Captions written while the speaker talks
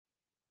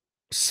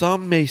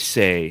Some may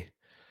say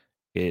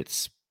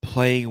it's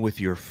playing with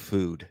your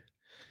food.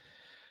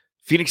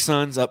 Phoenix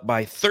Suns up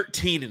by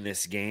 13 in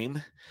this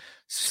game.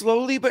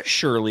 Slowly but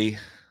surely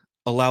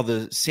allow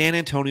the San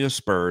Antonio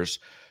Spurs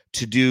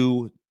to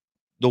do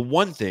the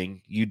one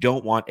thing you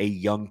don't want a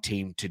young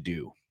team to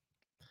do.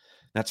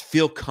 That's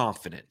feel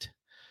confident.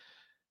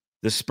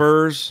 The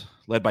Spurs,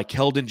 led by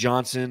Keldon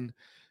Johnson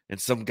and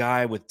some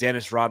guy with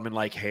Dennis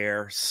Rodman-like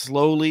hair,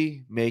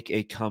 slowly make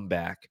a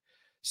comeback,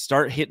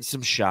 start hitting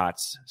some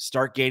shots,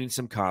 start gaining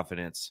some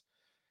confidence,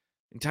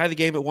 and tie the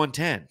game at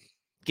 110.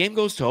 Game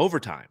goes to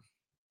overtime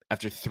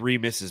after 3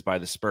 misses by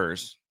the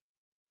Spurs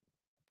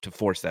to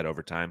force that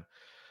overtime.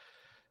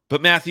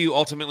 But Matthew,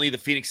 ultimately, the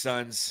Phoenix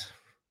Suns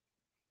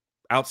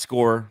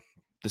outscore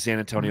the San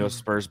Antonio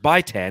Spurs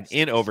by 10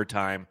 in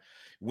overtime,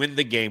 win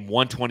the game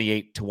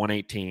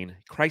 128-118.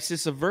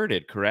 Crisis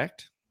averted,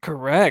 correct?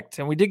 Correct.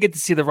 And we did get to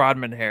see the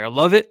Rodman hair. I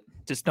love it.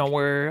 Just don't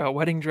wear a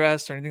wedding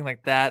dress or anything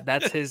like that.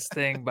 That's his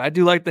thing. But I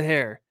do like the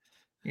hair.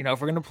 You know,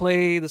 if we're going to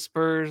play the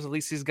Spurs, at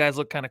least these guys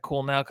look kind of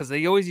cool now because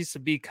they always used to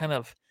be kind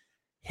of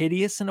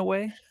hideous in a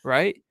way,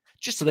 right?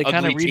 Just so they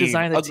kind of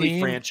redesigned the ugly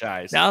team.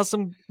 Franchise. Now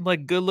some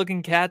like good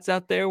looking cats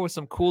out there with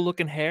some cool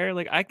looking hair.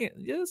 Like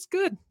it's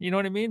good. You know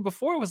what I mean?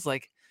 Before it was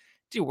like,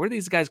 dude, where do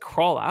these guys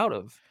crawl out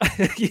of?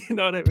 You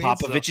know what I mean?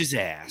 Popovich's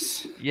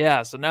ass.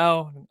 Yeah. So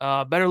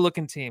now better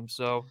looking team.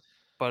 So,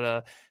 but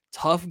a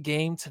tough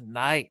game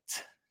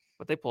tonight,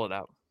 but they pull it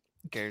out.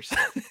 Who cares?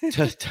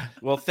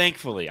 Well,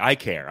 thankfully, I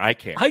care. I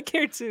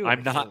care too.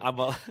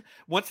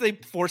 Once they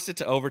forced it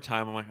to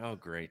overtime, I'm like, oh,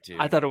 great,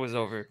 dude. I thought it was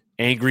over.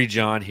 Angry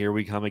John, here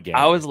we come again.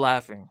 I was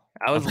laughing.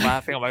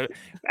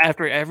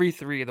 After every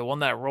three, the one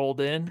that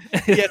rolled in, yeah,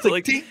 it's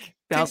like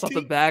bounce off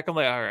the back. I'm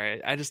like, all right.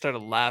 I just started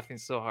laughing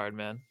so hard,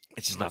 man.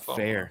 It's just not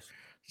fair.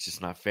 It's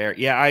just not fair.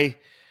 Yeah,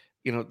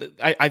 I'm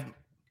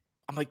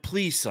like,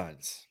 please,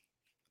 Suns,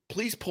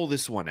 please pull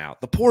this one out.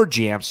 The poor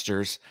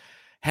Jamsters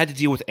had to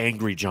deal with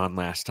Angry John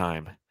last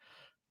time.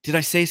 Did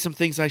I say some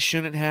things I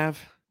shouldn't have?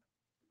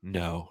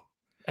 No.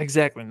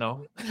 Exactly,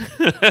 no.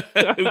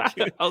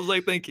 I was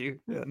like, thank you.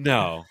 Yeah.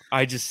 No,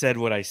 I just said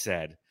what I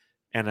said,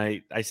 and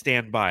I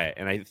stand by it.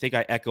 And I think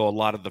I echo a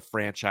lot of the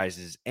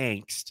franchise's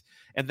angst,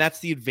 and that's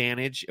the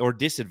advantage or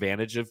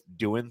disadvantage of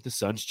doing the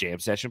Suns Jam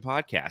Session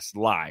podcast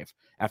live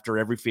after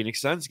every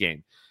Phoenix Suns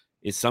game,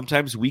 is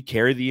sometimes we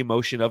carry the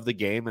emotion of the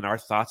game and our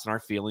thoughts and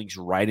our feelings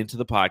right into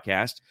the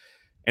podcast.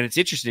 And it's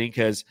interesting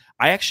because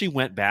I actually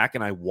went back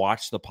and I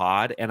watched the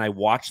pod and I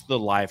watched the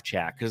live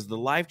chat because the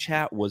live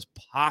chat was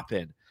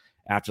popping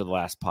after the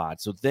last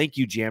pod. So thank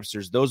you,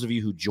 Jamsters. Those of you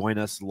who join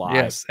us live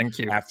yes, thank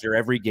you. After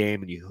every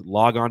game and you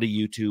log on to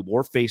YouTube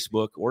or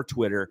Facebook or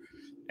Twitter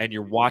and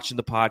you're watching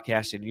the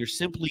podcast and you're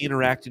simply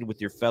interacting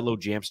with your fellow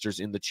Jamsters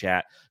in the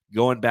chat,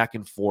 going back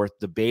and forth,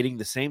 debating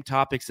the same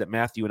topics that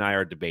Matthew and I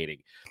are debating.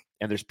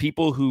 And there's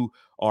people who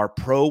are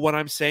pro what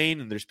I'm saying,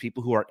 and there's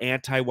people who are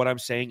anti what I'm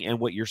saying and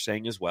what you're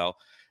saying as well.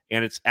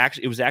 And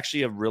it was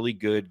actually a really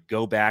good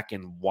go back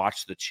and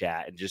watch the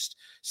chat and just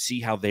see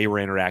how they were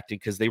interacting,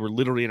 because they were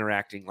literally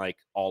interacting like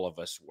all of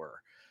us were.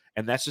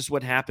 And that's just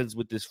what happens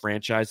with this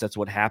franchise. That's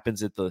what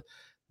happens at the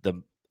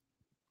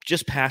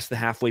just past the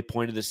halfway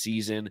point of the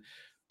season,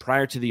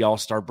 prior to the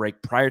All-Star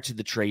break, prior to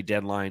the trade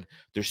deadline.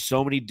 There's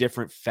so many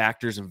different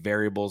factors and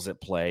variables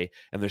at play,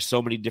 and there's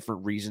so many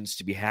different reasons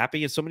to be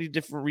happy and so many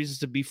different reasons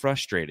to be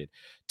frustrated.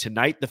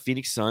 Tonight, the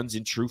Phoenix Suns,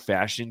 in true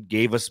fashion,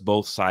 gave us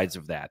both sides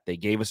of that. They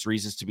gave us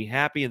reasons to be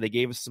happy, and they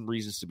gave us some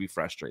reasons to be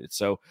frustrated.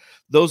 So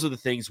those are the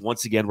things,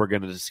 once again, we're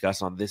going to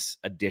discuss on this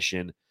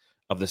edition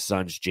of the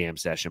Suns Jam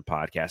Session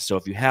podcast. So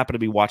if you happen to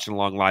be watching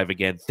along live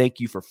again,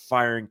 thank you for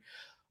firing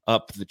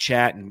up the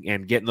chat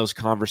and getting those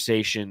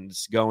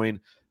conversations going.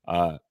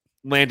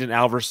 Landon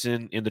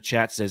Alverson in the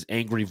chat says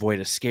Angry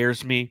Voida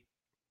scares me.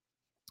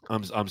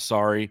 I'm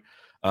sorry.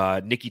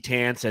 Nikki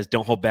Tan says,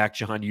 don't hold back,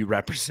 John. You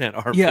represent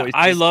our voices.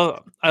 I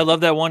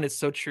love that one. It's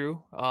so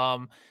true.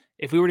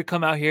 If we were to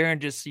come out here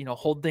and just,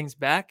 hold things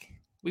back,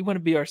 we want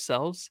to be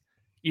ourselves,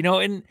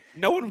 and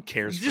no one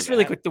cares. Just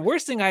really quick. The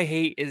worst thing I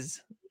hate is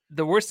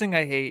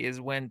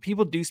when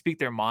people do speak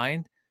their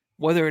mind,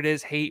 whether it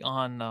is hate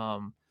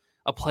on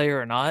a player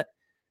or not.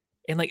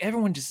 And like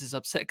everyone just is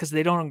upset because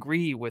they don't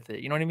agree with it.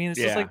 You know what I mean? It's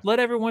just like,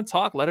 let everyone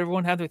talk, let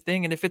everyone have their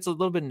thing. And if it's a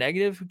little bit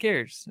negative, who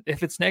cares?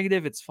 If it's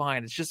negative, it's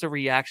fine. It's just a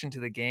reaction to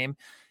the game.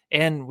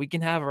 And we can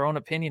have our own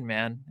opinion,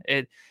 man.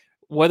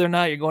 Whether or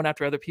not you're going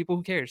after other people,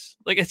 who cares?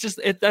 Like, it's just,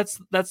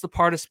 that's the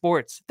part of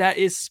sports. That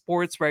is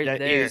sports right there.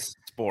 That is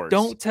sports.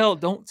 Don't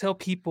tell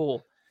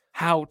people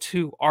how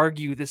to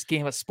argue this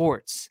game of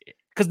sports,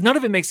 because none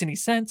of it makes any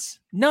sense.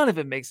 None of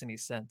it makes any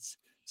sense.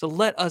 So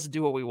let us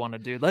do what we want to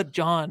do. Let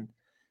John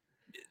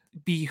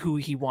be who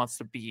he wants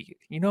to be.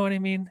 You know what I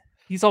mean?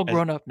 He's all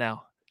grown up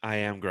now. I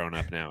am grown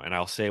up now, and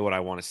I'll say what I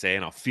want to say,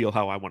 and I'll feel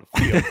how I want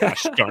to feel.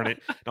 Gosh darn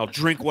it. And I'll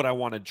drink what I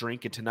want to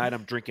drink. And tonight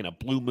I'm drinking a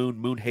Blue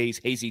Moon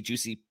Haze, hazy,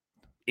 juicy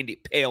India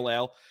Pale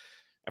Ale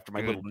after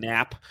my little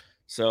nap.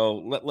 So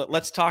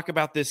let's talk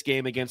about this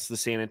game against the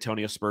San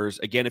Antonio Spurs.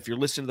 Again, if you're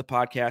listening to the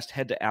podcast,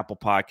 head to Apple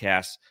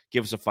Podcasts,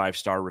 give us a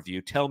 5-star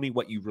review. Tell me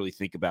what you really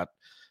think about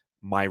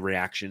my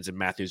reactions and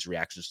Matthew's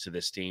reactions to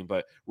this team.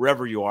 But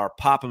wherever you are,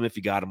 pop them if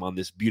you got them on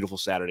this beautiful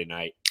Saturday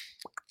night.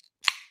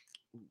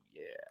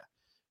 Yeah.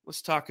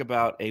 Let's talk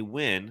about a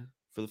win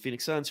for the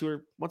Phoenix Suns, who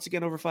are once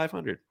again over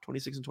 500,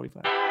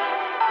 26-25.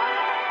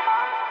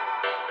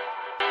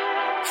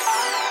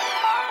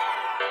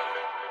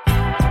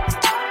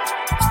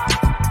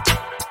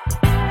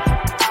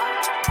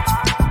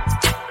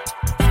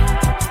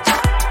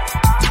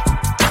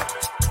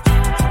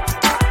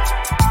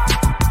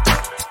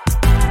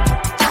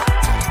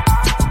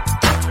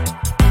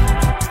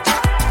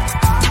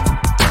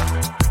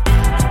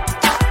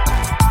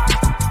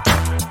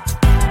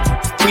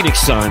 Phoenix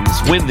Suns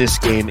win this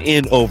game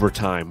in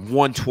overtime,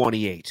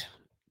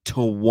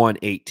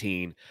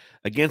 128-118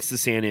 against the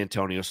San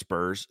Antonio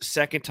Spurs.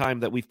 Second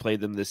time that we've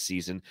played them this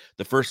season.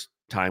 The first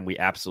time we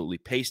absolutely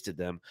pasted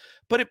them.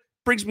 But it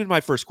brings me to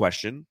my first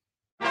question.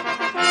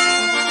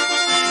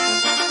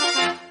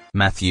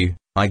 Matthew,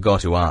 I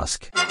got to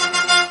ask.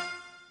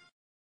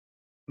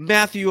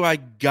 Matthew, I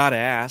gotta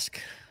ask,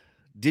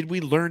 did we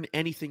learn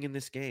anything in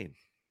this game?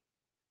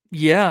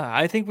 Yeah,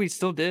 I think we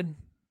still did.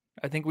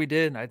 I think we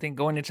did. I think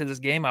going into this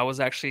game, I was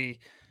actually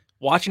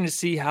watching to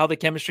see how the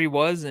chemistry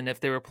was and if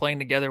they were playing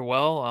together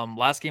well.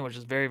 Last game was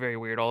just very, very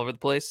weird all over the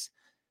place.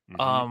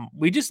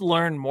 We just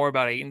learned more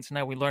about Ayton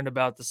tonight. We learned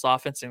about this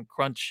offense in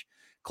clutch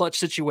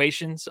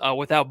situations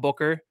without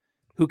Booker,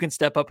 who can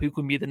step up, who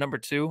can be the number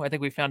 2. I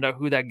think we found out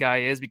who that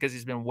guy is because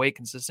he's been way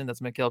consistent.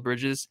 That's Mikal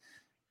Bridges.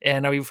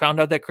 And we found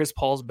out that Chris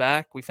Paul's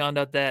back. We found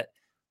out that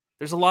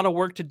there's a lot of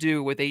work to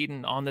do with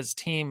Ayton on this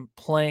team,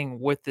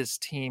 playing with this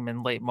team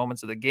in late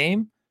moments of the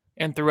game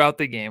and throughout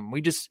the game.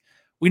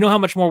 We know how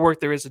much more work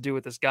there is to do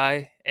with this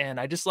guy. And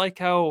I just like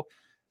how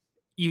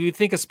you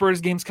think a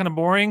Spurs game's kind of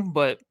boring,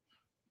 but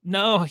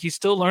no, you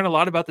still learn a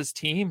lot about this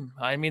team.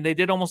 I mean, they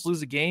did almost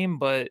lose a game,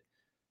 but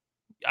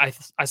I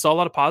saw a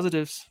lot of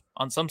positives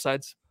on some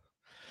sides.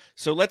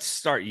 So let's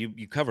start.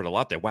 You covered a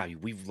lot there. Wow,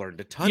 we've learned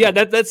a ton. Yeah,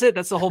 that's it.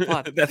 That's the whole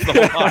plot. That's the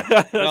whole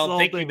plot. Well,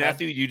 thank thing, you,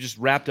 Matthew. You just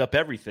wrapped up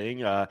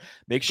everything.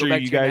 Make sure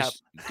you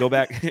guys go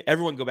back.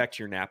 Everyone go back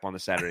to your nap on the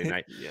Saturday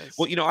night. Yes.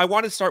 Well, I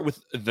want to start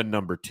with the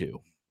number 2.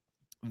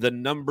 The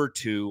number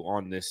 2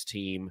 on this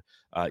team.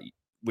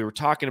 We were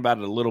talking about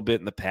it a little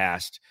bit in the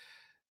past.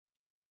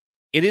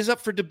 It is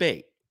up for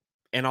debate.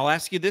 And I'll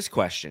ask you this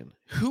question.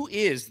 Who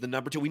is the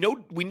number 2?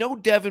 We know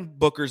Devin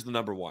Booker's the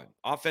number 1.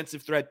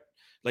 Offensive threat.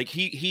 Like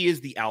he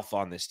is the alpha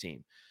on this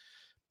team.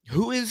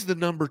 Who is the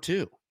number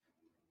 2?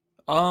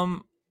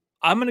 I'm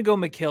gonna go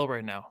Mikal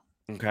right now.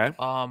 Okay.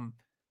 I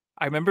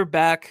remember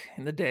back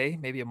in the day,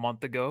 maybe a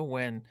month ago,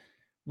 when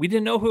we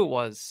didn't know who it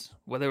was,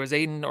 whether it was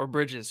Ayton or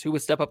Bridges, who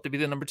would step up to be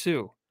the number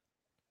 2.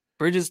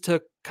 Bridges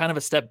took kind of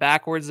a step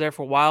backwards there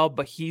for a while,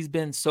 but he's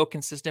been so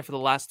consistent for the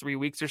last 3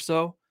 weeks or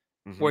so,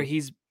 where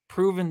he's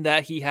proven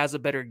that he has a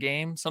better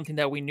game, something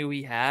that we knew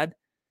he had.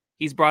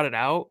 He's brought it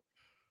out.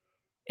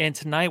 And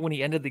tonight, when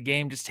he ended the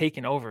game, just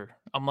taking over,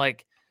 I'm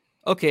like,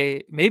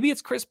 okay, maybe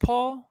it's Chris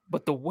Paul,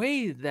 but the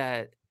way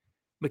that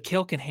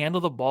Mikal can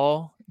handle the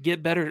ball,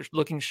 get better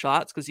looking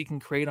shots because he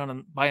can create on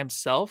him by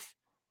himself.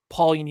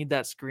 Paul, you need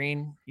that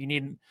screen. You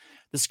need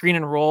the screen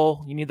and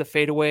roll. You need the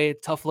fadeaway,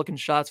 tough looking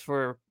shots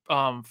for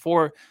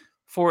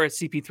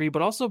CP3,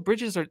 but also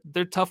Bridges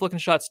they're tough looking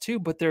shots too,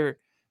 but they're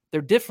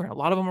different. A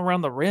lot of them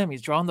around the rim.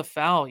 He's drawing the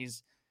foul.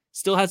 He's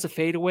still has a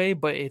fadeaway,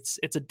 but it's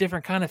a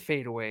different kind of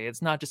fadeaway.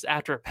 It's not just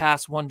after a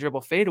pass, one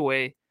dribble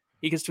fadeaway.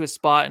 He gets to a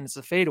spot and it's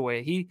a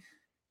fadeaway.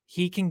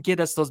 He can get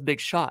us those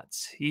big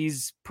shots.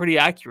 He's pretty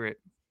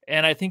accurate.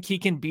 And I think he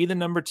can be the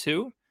number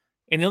 2.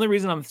 And the only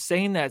reason I'm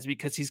saying that is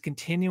because he's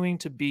continuing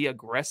to be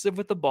aggressive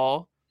with the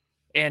ball.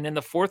 And in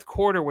the fourth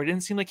quarter, where it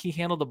didn't seem like he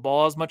handled the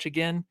ball as much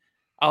again,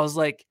 I was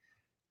like,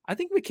 I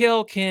think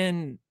Mikal's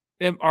going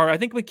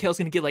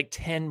to get like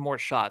 10 more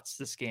shots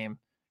this game.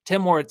 10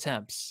 more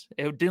attempts.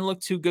 It didn't look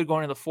too good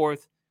going in the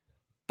fourth,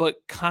 but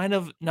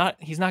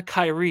he's not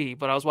Kyrie,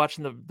 but I was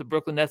watching the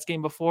Brooklyn Nets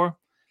game before.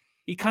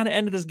 He kind of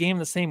ended this game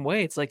the same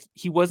way. It's like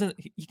he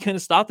couldn't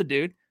stop the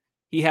dude.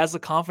 He has the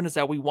confidence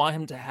that we want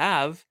him to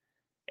have.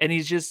 And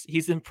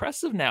he's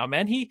impressive now,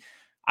 man.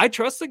 I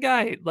trust the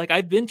guy. Like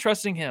I've been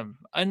trusting him,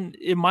 and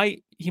he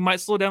might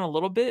slow down a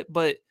little bit,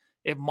 but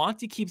if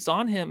Monty keeps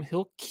on him,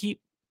 he'll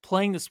keep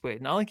playing this way.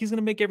 Not like he's going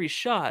to make every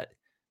shot,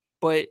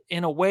 but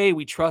in a way,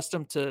 we trust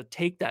him to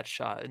take that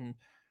shot. And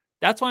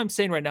that's why I'm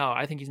saying right now,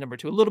 I think he's number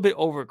 2, a little bit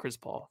over Chris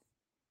Paul.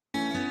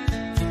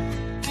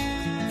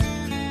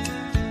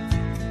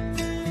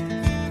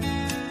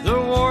 The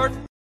award.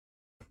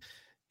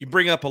 You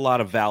bring up a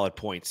lot of valid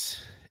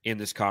points in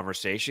this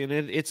conversation,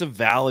 and it's a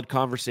valid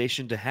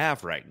conversation to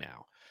have right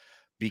now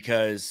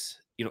because,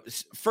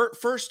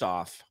 first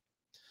off,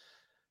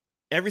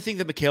 everything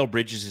that Mikal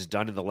Bridges has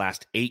done in the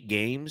last 8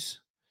 games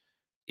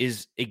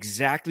is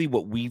exactly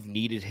what we've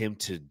needed him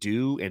to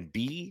do and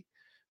be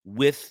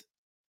with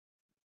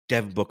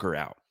Devin Booker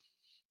out.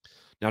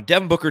 Now,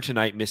 Devin Booker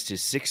tonight missed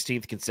his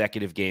 16th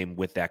consecutive game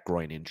with that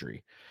groin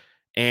injury.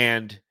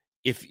 And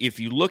if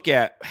you look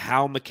at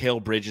how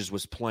Mikal Bridges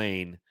was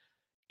playing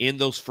in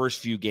those first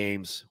few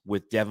games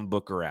with Devin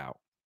Booker out,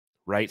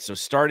 right? So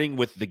starting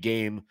with the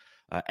game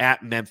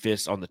at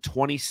Memphis on the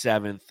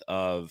 27th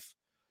of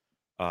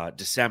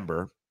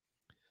December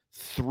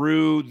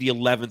through the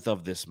 11th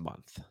of this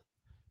month.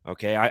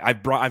 Okay,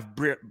 I've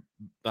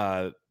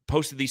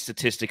posted these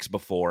statistics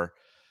before,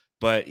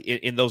 but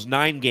in those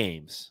 9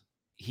 games,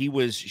 he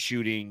was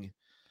shooting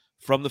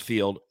from the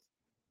field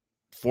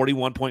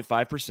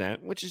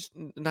 41.5%, which is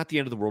not the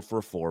end of the world for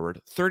a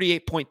forward.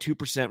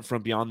 38.2%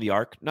 from beyond the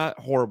arc, not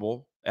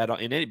horrible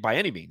by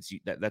any means.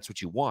 That's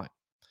what you want.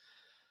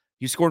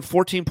 He scored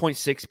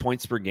 14.6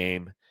 points per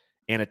game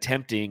and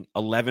attempting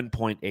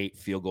 11.8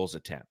 field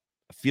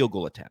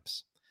goal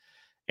attempts.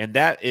 And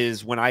that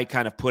is when I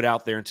kind of put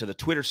out there into the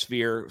Twitter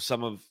sphere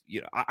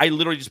I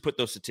literally just put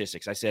those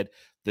statistics. I said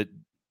that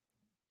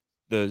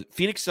the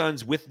Phoenix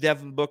Suns with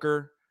Devin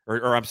Booker,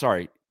 or I'm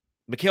sorry,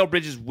 Mikal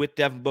Bridges with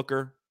Devin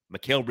Booker,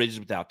 Mikal Bridges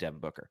without Devin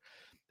Booker.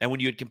 And when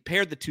you had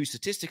compared the two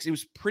statistics, it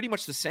was pretty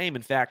much the same.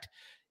 In fact,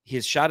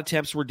 his shot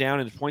attempts were down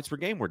and his points per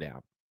game were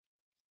down.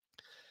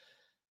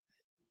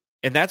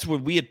 And that's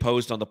when we had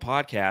posed on the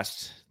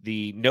podcast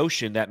the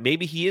notion that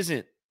maybe he's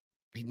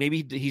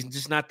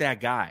just not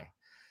that guy.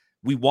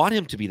 We want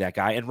him to be that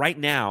guy. And right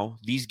now,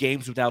 these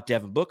games without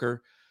Devin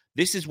Booker,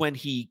 this is when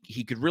he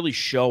could really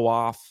show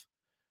off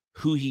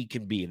who he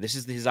can be. And this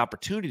is his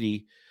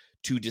opportunity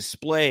to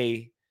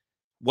display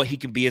what he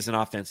can be as an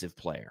offensive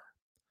player.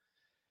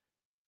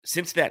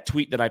 Since that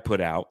tweet that I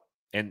put out,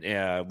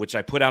 and which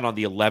I put out on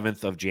the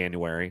 11th of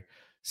January,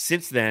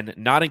 since then,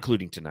 not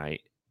including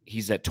tonight,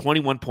 he's at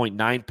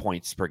 21.9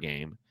 points per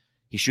game.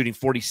 He's shooting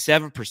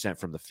 47%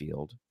 from the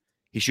field.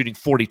 He's shooting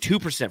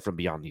 42% from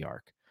beyond the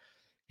arc.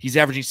 He's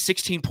averaging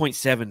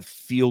 16.7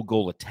 field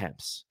goal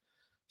attempts.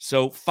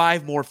 So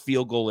 5 more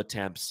field goal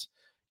attempts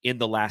in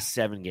the last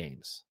 7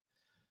 games.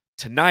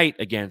 Tonight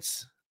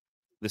against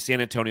the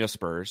San Antonio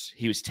Spurs,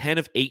 he was 10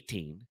 of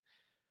 18.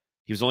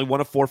 He was only 1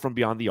 of 4 from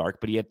beyond the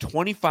arc, but he had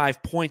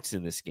 25 points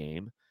in this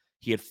game.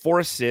 He had 4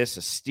 assists,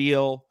 a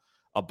steal,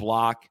 a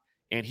block,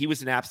 and he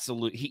was an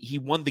absolute – he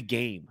won the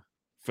game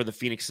for the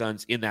Phoenix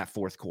Suns in that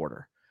fourth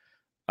quarter.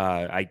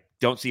 I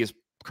don't see his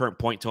current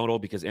point total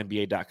because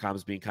NBA.com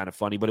is being kind of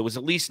funny, but it was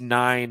at least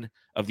 9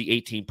 of the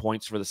 18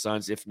 points for the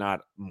Suns, if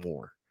not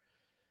more.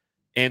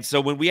 And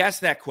so when we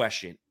ask that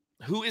question,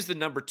 who is the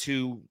number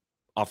 2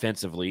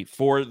 offensively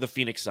for the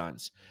Phoenix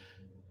Suns?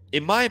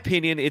 In my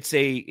opinion, it's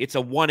a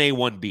 1A,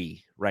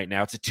 1B right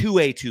now. It's a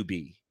 2A,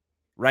 2B,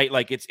 right?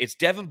 Like it's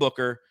Devin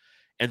Booker,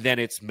 and then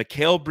it's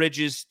Mikal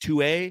Bridges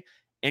 2A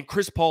and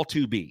Chris Paul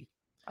 2B.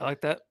 I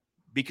like that.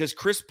 Because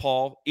Chris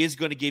Paul is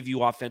going to give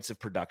you offensive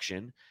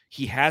production.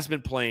 He has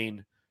been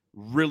playing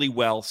really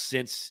well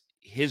since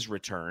his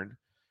return.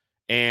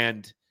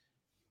 And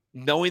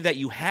knowing that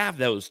you have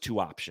those 2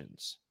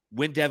 options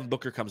when Devin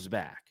Booker comes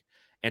back,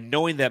 and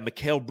knowing that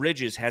Mikal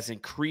Bridges has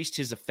increased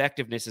his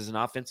effectiveness as an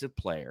offensive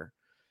player,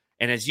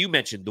 and as you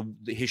mentioned,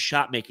 his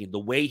shot making, the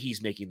way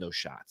he's making those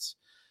shots,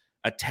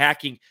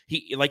 attacking,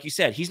 like you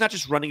said, he's not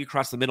just running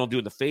across the middle and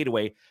doing the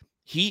fadeaway.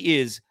 He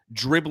is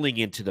dribbling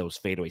into those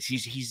fadeaways.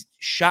 He's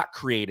shot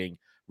creating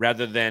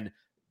rather than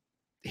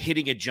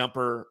hitting a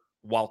jumper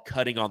while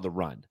cutting on the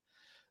run.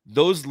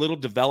 Those little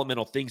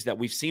developmental things that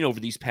we've seen over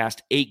these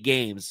past 8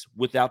 games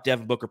without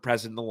Devin Booker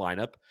present in the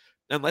lineup,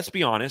 and let's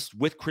be honest,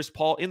 with Chris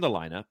Paul in the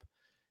lineup,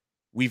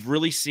 we've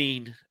really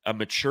seen a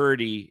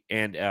maturity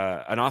and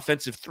an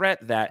offensive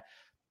threat that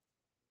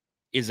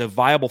is a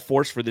viable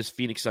force for this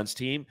Phoenix Suns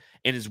team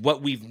and is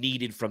what we've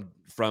needed from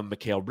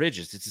Mikal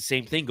Bridges. It's the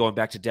same thing going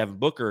back to Devin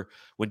Booker.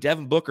 When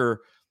Devin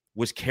Booker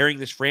was carrying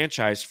this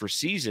franchise for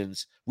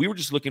seasons, we were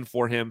just looking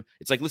for him.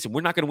 It's like, listen,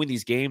 we're not going to win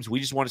these games. We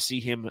just want to see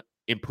him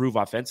improve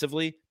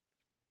offensively.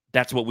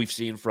 That's what we've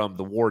seen from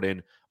the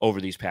Warden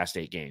over these past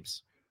 8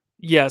 games.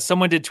 Yeah,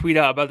 someone did tweet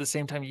out about the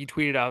same time you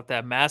tweeted out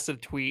that massive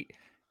tweet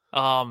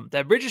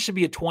that Bridges should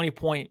be a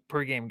 20-point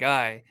per game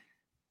guy.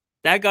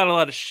 That got a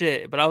lot of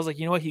shit, but I was like,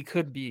 you know what? He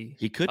could be.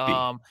 He could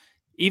be.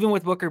 Even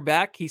with Booker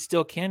back, he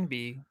still can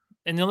be.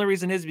 And the only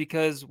reason is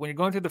because when you're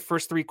going through the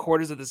first 3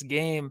 quarters of this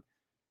game,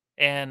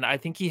 and I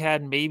think he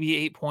had maybe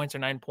 8 points or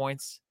 9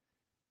 points,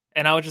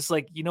 and I was just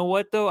like, you know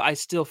what, though? I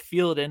still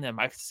feel it in him.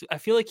 I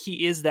feel like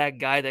he is that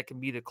guy that can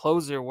be the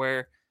closer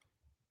where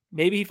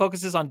maybe he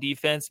focuses on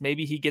defense,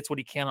 maybe he gets what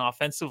he can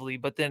offensively,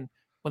 but then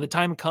when the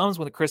time comes,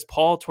 when Chris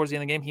Paul towards the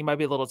end of the game, he might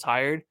be a little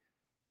tired.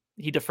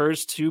 He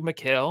defers to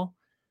Mikal.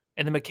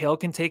 And then Mikal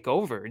can take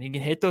over and he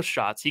can hit those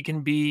shots. He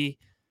can be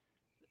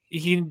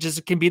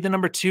the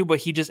number 2, but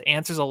he just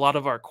answers a lot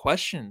of our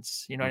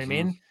questions. You know what I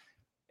mean?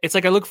 It's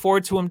like I look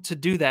forward to him to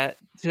do that,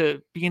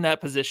 to be in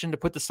that position, to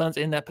put the Suns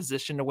in that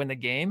position to win the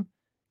game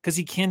because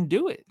he can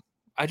do it.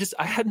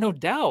 I had no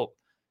doubt.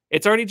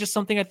 It's already just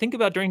something I think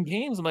about during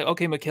games. I'm like,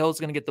 okay, Mikal is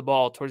going to get the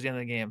ball towards the end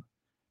of the game,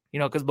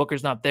 because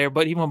Booker's not there.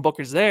 But even when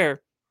Booker's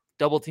there,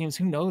 double teams,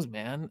 who knows,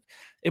 man?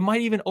 It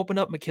might even open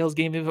up Mikal's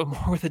game even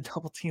more with the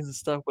double teams and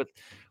stuff with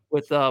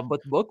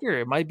Booker.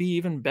 It might be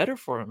even better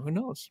for him. Who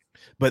knows?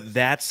 But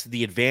that's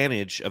the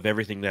advantage of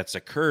everything that's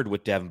occurred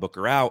with Devin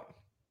Booker out,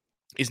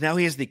 is now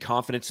he has the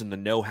confidence and the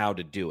know-how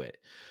to do it.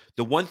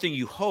 The one thing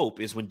you hope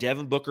is when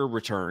Devin Booker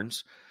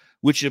returns,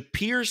 which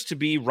appears to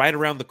be right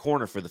around the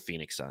corner for the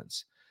Phoenix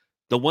Suns.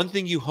 The one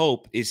thing you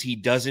hope is he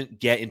doesn't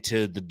get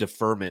into the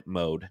deferment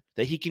mode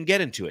that he can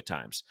get into at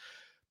times,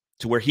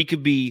 to where he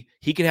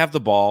could have the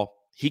ball,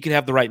 he could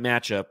have the right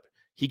matchup,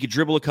 he could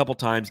dribble a couple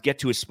times, get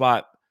to his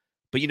spot,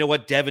 but you know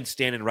what? Devin's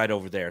standing right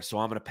over there, so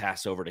I'm going to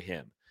pass over to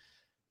him.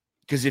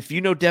 Because if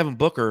you know Devin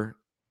Booker,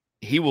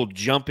 he will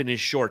jump in his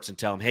shorts and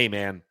tell him, hey,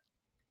 man,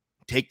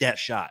 take that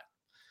shot.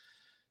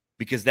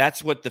 Because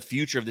that's what the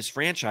future of this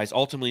franchise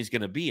ultimately is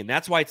going to be. And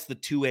that's why it's the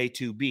 2A,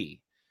 2B,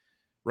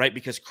 right?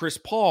 Because Chris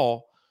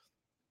Paul,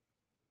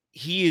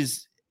 he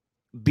is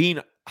being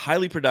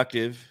highly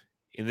productive,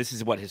 and this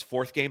is his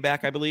fourth game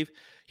back, I believe.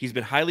 He's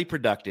been highly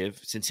productive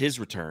since his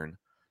return,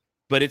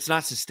 but it's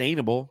not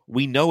sustainable.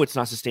 We know it's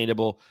not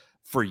sustainable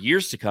for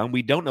years to come.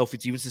 We don't know if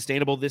it's even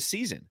sustainable this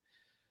season.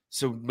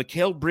 So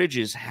Mikal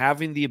Bridges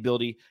having the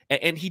ability,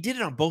 and he did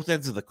it on both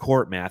ends of the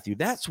court, Matthew.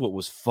 That's what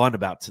was fun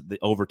about the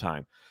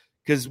overtime,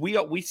 because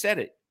we said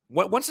it.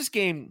 Once this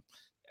game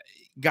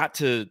got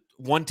to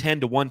 110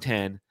 to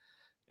 110,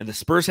 and the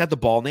Spurs had the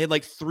ball, and they had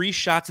like 3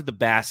 shots at the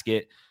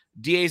basket.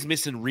 DA's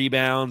missing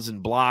rebounds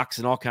and blocks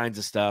and all kinds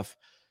of stuff.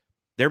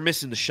 They're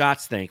missing the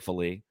shots,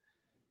 thankfully.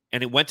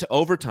 And it went to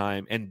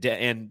overtime, and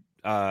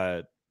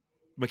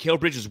Mikal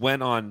Bridges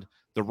went on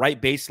the right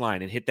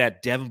baseline and hit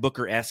that Devin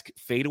Booker-esque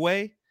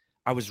fadeaway.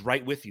 I was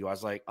right with you. I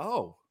was like,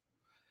 oh,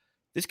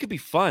 this could be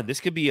fun.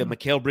 This could be a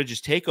Mikal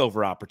Bridges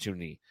takeover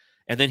opportunity.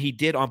 And then he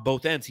did on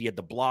both ends. He had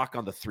the block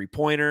on the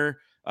three-pointer.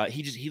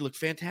 He looked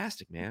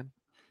fantastic, man.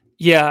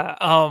 Yeah,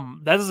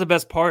 that is the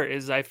best part.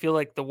 Is I feel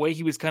like the way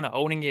he was kind of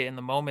owning it in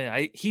the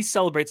moment. He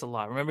celebrates a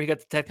lot. Remember, he got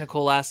the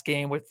technical last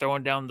game with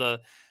throwing down the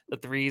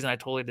threes, and I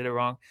totally did it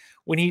wrong.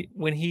 When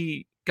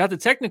he got the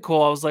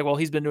technical, I was like, well,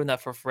 he's been doing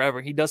that for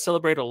forever. He does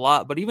celebrate a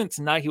lot, but even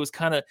tonight, he was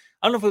kind of,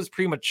 I don't know if it was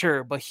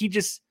premature, but he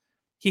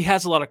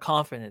has a lot of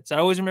confidence. I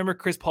always remember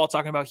Chris Paul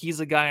talking about he's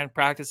a guy in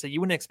practice that you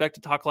wouldn't expect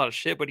to talk a lot of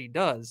shit, but he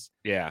does.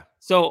 Yeah.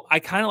 So I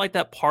kind of like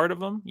that part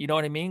of him. You know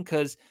what I mean?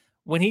 Because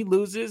when he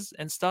loses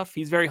and stuff,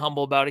 he's very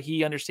humble about it.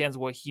 He understands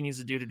what he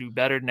needs to do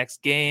better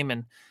next game.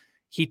 And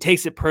he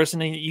takes it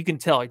personally. You can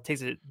tell he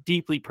takes it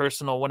deeply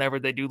personal whenever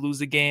they do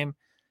lose a game.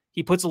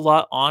 He puts a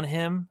lot on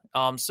him.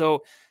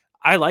 So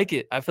I like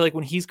it. I feel like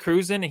when he's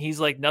cruising and he's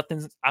like,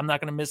 I'm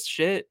not going to miss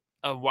shit.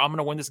 I'm going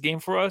to win this game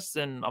for us.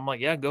 And I'm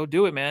like, yeah, go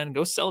do it, man.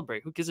 Go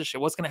celebrate. Who gives a shit?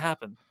 What's going to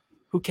happen?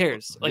 Who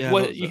cares? Like, yeah,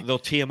 what they'll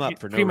tee him up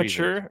for no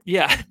premature reason.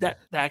 Yeah, that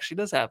actually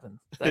does happen.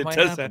 That might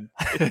happen.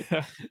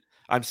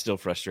 I'm still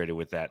frustrated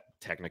with that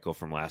technical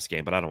from last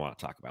game, but I don't want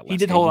to talk about last He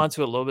did game. hold on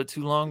to it a little bit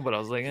too long, but I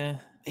was like, eh.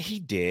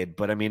 He did,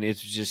 but I mean,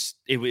 it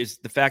was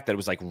the fact that it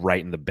was like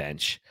right in the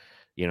bench,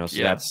 so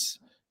Yeah.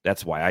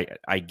 that's why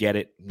I get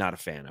it. Not a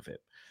fan of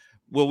it.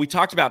 Well, we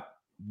talked about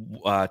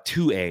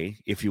 2A,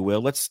 if you will.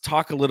 Let's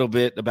talk a little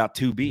bit about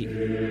 2B.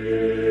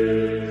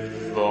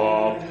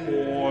 The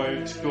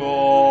point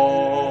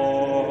guard.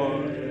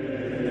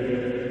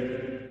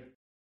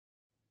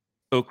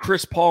 So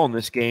Chris Paul in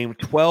this game,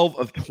 12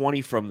 of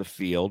 20 from the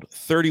field,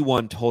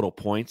 31 total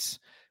points,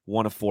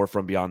 1 of 4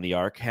 from beyond the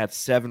arc, had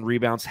 7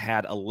 rebounds,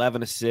 had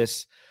 11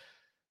 assists,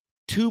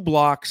 2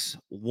 blocks,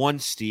 1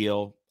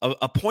 steal,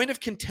 a point of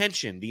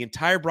contention the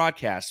entire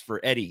broadcast for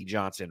Eddie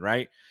Johnson,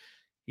 right?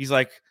 He's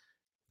like,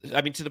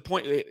 I mean, to the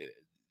point,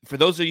 for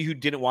those of you who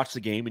didn't watch the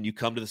game and you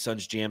come to the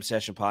Suns Jam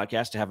Session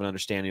podcast to have an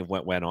understanding of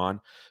what went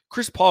on,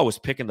 Chris Paul was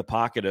picking the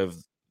pocket of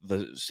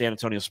the San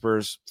Antonio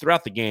Spurs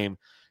throughout the game,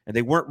 and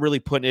they weren't really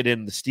putting it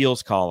in the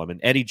steals column. And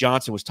Eddie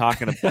Johnson was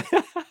talking about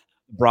the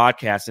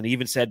broadcast, and he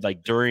even said,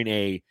 like, during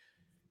a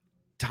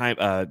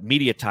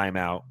media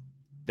timeout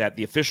that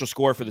the official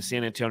score for the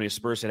San Antonio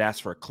Spurs had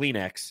asked for a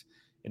Kleenex,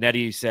 and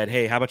Eddie said,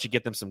 hey, how about you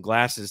get them some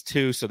glasses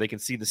too so they can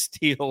see the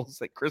steals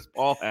that Chris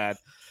Paul had.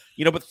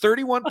 But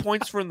 31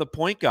 points from the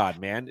point guard,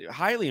 man.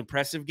 Highly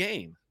impressive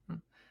game.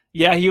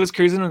 Yeah, he was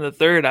cruising in the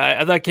third.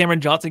 I thought Cameron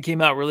Johnson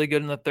came out really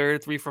good in the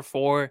third, 3 for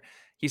 4.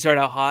 He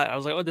started out hot. I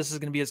was like, oh, this is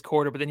going to be his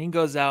quarter. But then he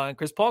goes out, and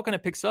Chris Paul kind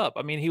of picks up.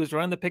 I mean, he was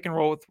running the pick and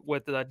roll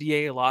with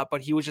DA a lot,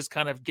 but he was just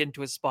kind of getting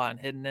to his spot and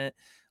hitting it.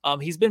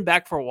 He's been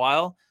back for a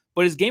while,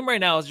 but his game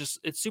right now is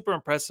it's super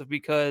impressive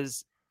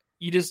because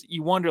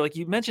you wonder, like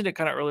you mentioned it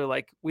kind of earlier,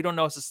 like we don't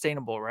know if it's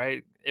sustainable,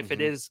 right? If it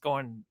is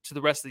going to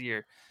the rest of the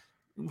year.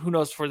 Who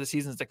knows for the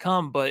seasons to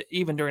come, but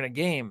even during a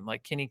game,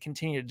 like, can he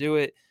continue to do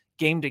it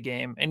game to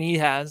game? And he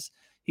has.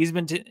 He's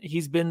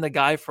been the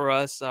guy for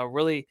us,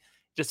 really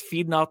just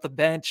feeding off the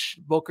bench.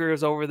 Booker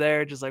is over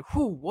there, just like,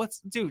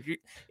 dude? And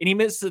he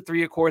missed the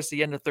 3, of course,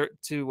 the end of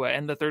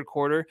end the third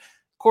quarter.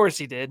 Of course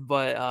he did,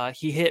 but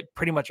he hit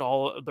pretty much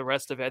all of the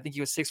rest of it. I think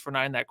he was 6 for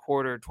 9 that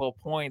quarter, 12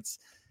 points.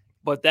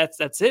 But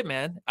that's it,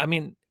 man. I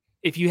mean,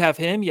 if you have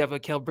him, you have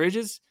Mikal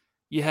Bridges,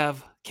 you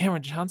have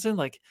Cameron Johnson,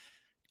 like.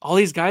 All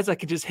these guys that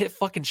can just hit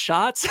fucking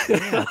shots.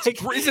 Yeah,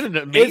 like, isn't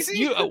it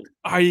amazing?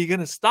 Are you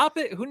going to stop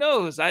it? Who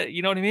knows?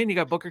 You know what I mean? You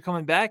got Booker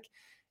coming back.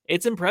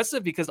 It's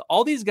impressive because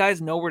all these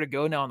guys know where to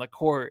go now on the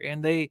court,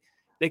 and they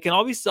can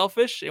all be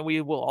selfish, and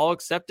we will all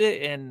accept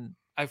it. And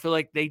I feel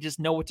like they just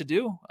know what to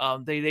do.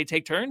 They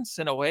take turns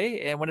in a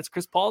way, and when it's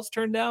Chris Paul's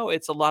turn now,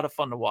 it's a lot of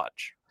fun to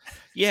watch.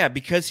 Yeah,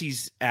 because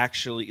he's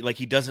actually like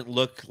he doesn't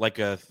look like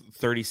a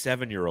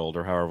 37-year-old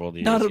or however old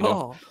he Not is. at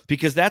all.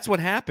 Because that's what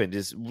happened.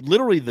 Is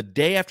literally the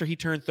day after he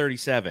turned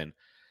 37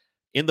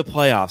 in the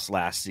playoffs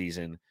last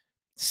season.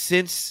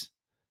 Since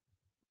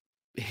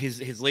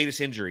his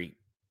latest injury,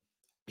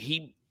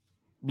 he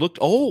looked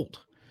old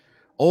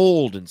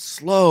and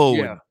slow.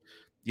 Yeah.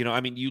 And I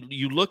mean,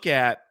 you look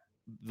at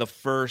the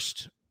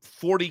first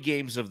 40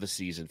 games of the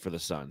season for the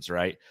Suns,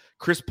 right?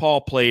 Chris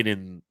Paul played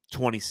in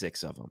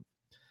 26 of them.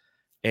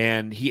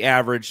 And he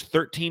averaged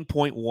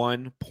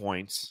 13.1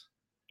 points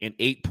and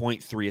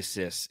 8.3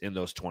 assists in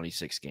those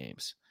 26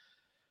 games.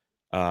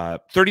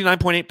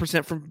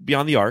 39.8% from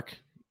beyond the arc,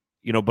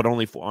 but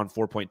only on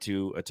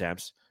 4.2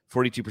 attempts,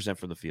 42%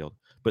 from the field.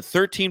 But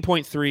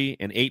 13.3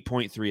 and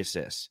 8.3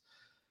 assists.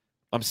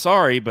 I'm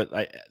sorry, but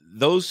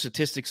those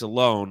statistics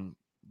alone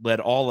led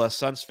all us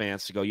Suns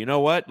fans to go, you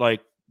know what?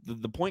 Like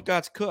the point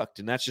guard's cooked,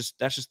 and that's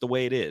just the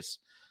way it is.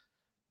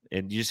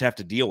 And you just have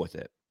to deal with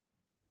it.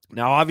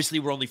 Now, obviously,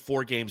 we're only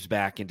 4 games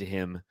back into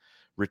him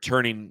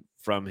returning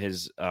from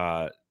his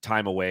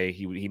time away.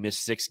 He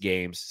missed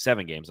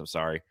 7 games, I'm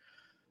sorry.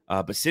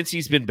 But since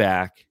he's been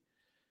back,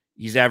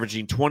 he's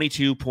averaging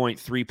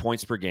 22.3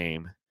 points per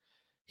game.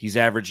 He's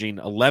averaging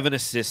 11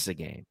 assists a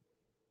game.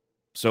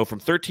 So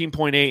from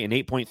 13.8 and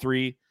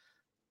 8.3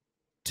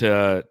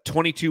 to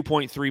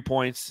 22.3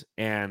 points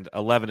and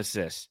 11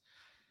 assists.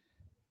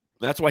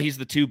 That's why he's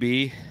the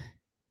 2B.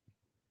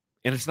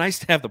 And it's nice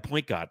to have the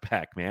point guard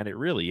back, man. It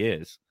really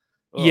is.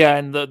 Ugh. Yeah,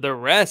 and the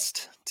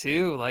rest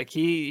too. Like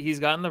he's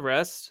gotten the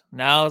rest.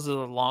 Now is a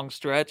long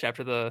stretch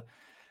after the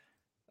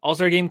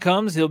All-Star game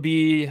comes. He'll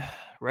be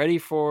ready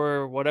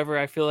for whatever.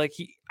 I feel like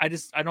I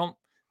don't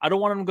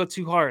want him to go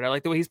too hard. I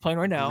like the way he's playing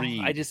right now.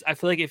 Agreed. I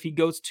feel like if he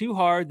goes too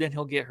hard, then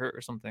he'll get hurt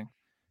or something.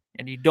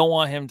 And you don't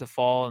want him to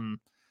fall and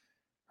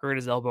hurt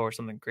his elbow or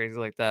something crazy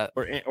like that.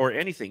 Or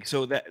anything.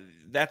 So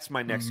that's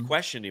my next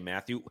question to you,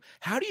 Matthew.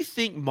 How do you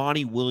think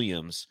Monty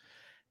Williams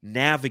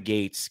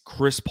navigates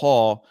Chris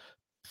Paul?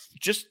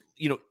 Just,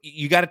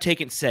 you got to take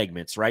it in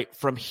segments, right?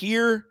 From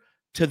here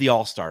to the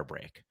All-Star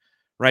break,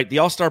 right? The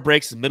All-Star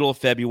break's the middle of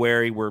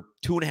February. We're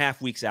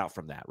 2.5 weeks out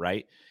from that,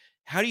 right?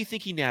 How do you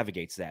think he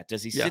navigates that?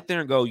 Does he sit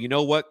there and go, you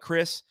know what,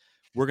 Chris,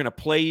 we're going to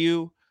play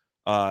you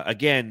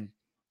again,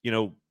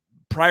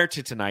 prior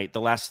to tonight, the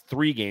last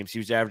 3 games, he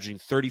was averaging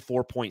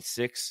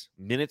 34.6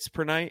 minutes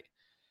per night,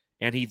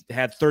 and he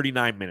had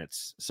 39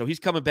 minutes. So he's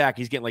coming back.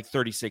 He's getting like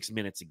 36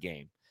 minutes a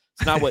game.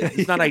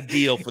 It's not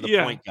ideal for the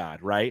point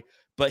guard, right?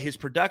 But his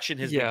production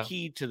has been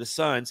key to the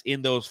Suns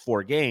in those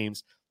 4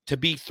 games to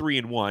be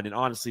 3-1. And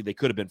honestly, they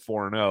could have been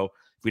 4-0 if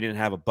we didn't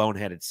have a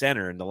boneheaded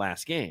center in the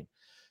last game.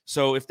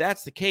 So if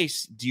that's the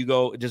case,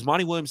 does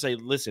Monty Williams say,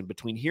 listen,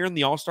 between here and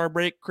the All-Star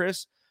break,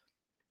 Chris,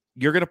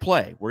 you're going to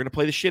play. We're going to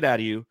play the shit out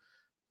of you,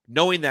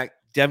 knowing that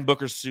Devin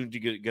Booker's soon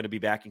going to be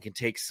back and can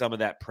take some of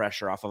that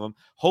pressure off of him,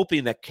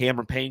 hoping that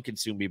Cameron Payne can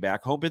soon be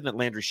back, hoping that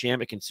Landry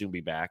Shamet can soon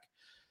be back.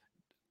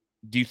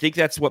 Do you think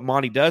that's what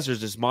Monty does, or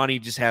does Monty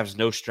just have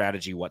no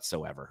strategy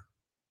whatsoever?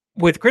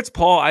 With Chris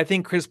Paul, I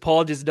think Chris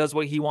Paul just does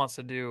what he wants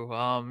to do.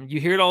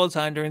 You hear it all the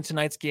time during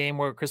tonight's game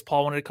where Chris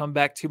Paul wanted to come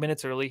back 2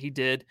 minutes early. He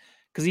did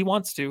because he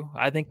wants to.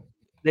 I think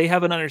they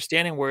have an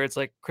understanding where it's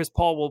like Chris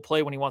Paul will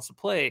play when he wants to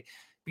play.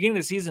 Beginning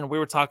of the season, we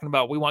were talking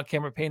about we want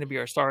Cameron Payne to be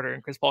our starter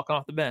and Chris Paul come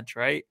off the bench,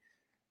 right?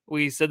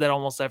 We said that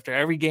almost after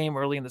every game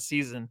early in the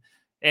season.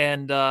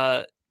 And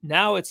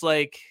now it's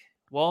like,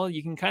 well,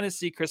 you can kind of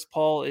see Chris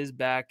Paul is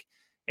back.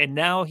 And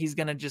now he's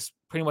going to just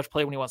pretty much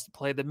play when he wants to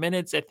play. The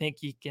minutes, I think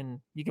you can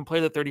play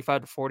the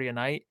 35 to 40 a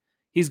night.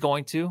 He's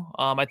going to.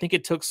 I think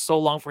it took so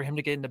long for him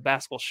to get into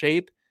basketball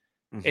shape.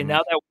 Mm-hmm. And now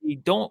that we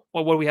don't,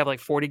 what do we have, like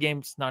 40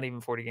 games? Not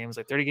even 40 games,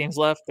 like 30 games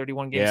left,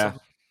 31 games.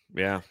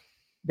 Yeah.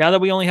 Now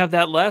that we only have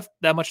that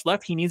much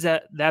left, he needs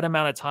that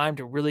amount of time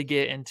to really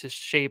get into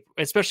shape,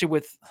 especially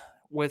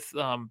with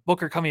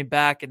Booker coming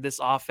back in this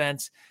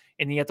offense.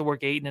 And you have to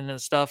work Ayton and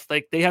stuff.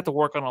 Like they have to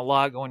work on a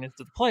lot going into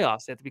the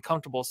playoffs. They have to be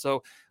comfortable.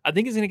 So I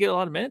think he's going to get a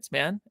lot of minutes,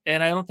 man.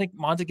 And I don't think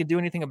Monty can do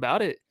anything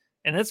about it.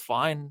 And that's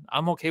fine.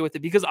 I'm okay with it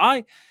because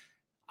I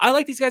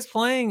like these guys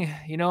playing.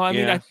 mean,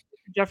 I think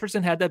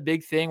Jefferson had that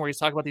big thing where he's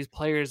talking about these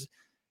players,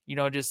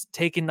 just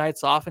taking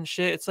nights off and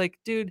shit. It's like,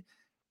 dude,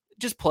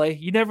 just play.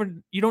 You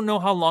don't know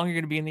how long you're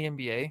going to be in the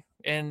NBA.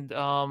 And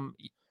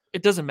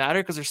it doesn't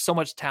matter because there's so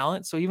much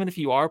talent. So even if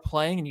you are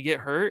playing and you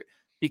get hurt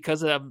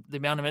because of the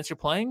amount of minutes you're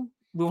playing,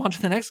 move on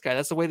to the next guy.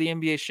 That's the way the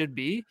NBA should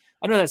be.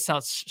 I know that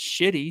sounds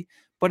shitty,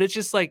 but it's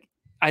just like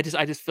I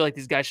just feel like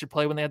these guys should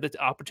play when they have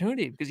the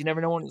opportunity because you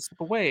never know when to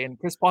slip away. And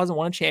Chris Paul hasn't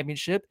won a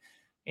championship,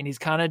 and he's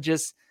kind of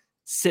just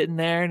sitting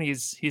there, and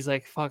he's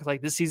like, fuck,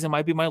 like this season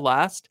might be my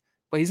last,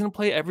 but he's gonna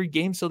play every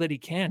game so that he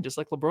can, just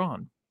like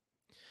LeBron.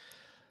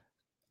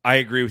 I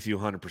agree with you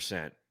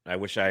 100%. I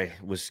wish I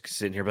was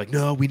sitting here like,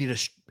 no,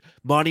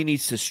 Monty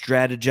needs to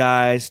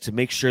strategize to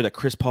make sure that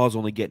Chris Paul's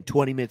only getting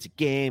 20 minutes a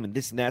game and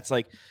this and that's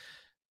like.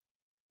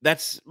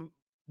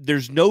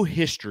 There's no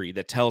history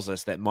that tells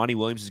us that Monty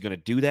Williams is going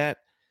to do that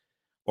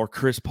or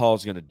Chris Paul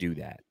is going to do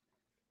that.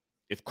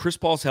 If Chris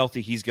Paul's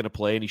healthy, he's going to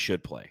play and he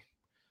should play.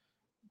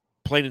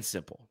 plain and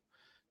simple.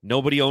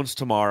 Nobody owns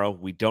tomorrow.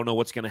 We don't know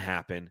what's going to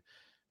happen.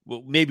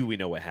 Well, maybe we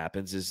know what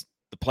happens is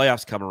the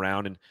playoffs come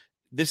around, and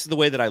this is the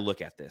way that I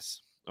look at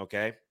this,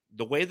 okay?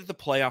 The way that the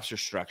playoffs are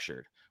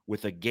structured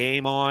with a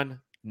game on,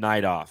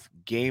 night off,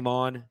 game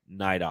on,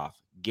 night off,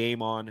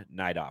 game on,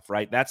 night off,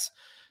 right? That's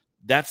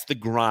the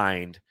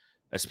grind,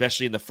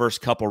 especially in the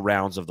first couple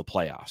rounds of the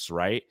playoffs,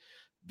 right?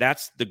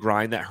 That's the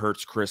grind that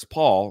hurts Chris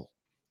Paul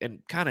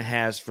and kind of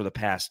has for the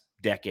past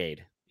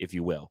decade, if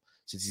you will,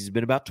 since he's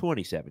been about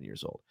 27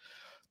 years old.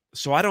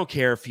 So I don't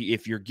care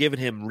if you're giving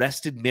him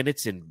rested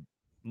minutes in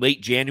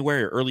late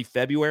January or early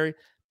February.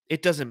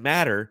 It doesn't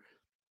matter,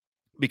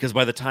 because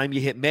by the time you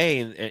hit May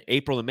and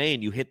April and May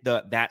and you hit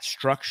that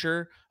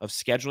structure of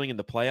scheduling in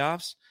the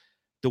playoffs,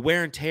 the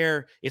wear and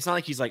tear, it's not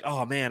like he's like,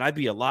 oh, man, I'd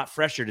be a lot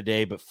fresher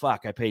today, but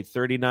fuck, I paid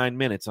 39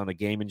 minutes on a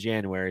game in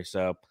January,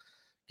 so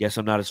guess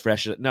I'm not as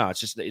fresh. No,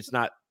 it's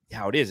not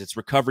how it is. It's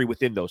recovery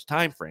within those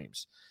time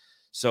frames.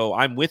 So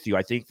I'm with you.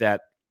 I think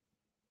that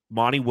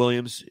Monty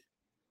Williams,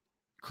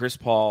 Chris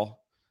Paul,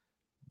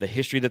 the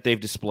history that they've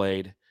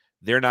displayed,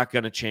 they're not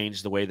going to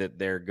change the way that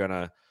they're going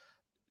to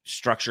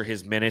structure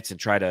his minutes and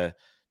try to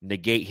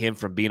negate him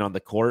from being on the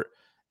court.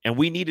 And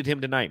we needed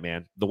him tonight,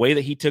 man. The way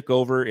that he took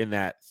over in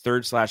that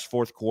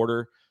third/fourth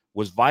quarter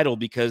was vital,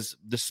 because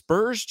the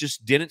Spurs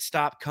just didn't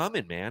stop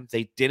coming, man.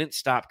 They didn't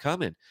stop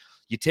coming.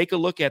 You take a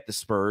look at the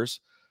Spurs,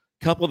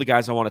 a couple of the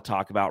guys I want to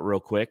talk about real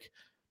quick.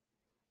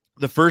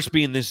 The first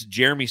being this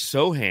Jeremy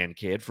Sohan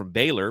kid from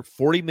Baylor,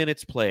 40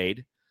 minutes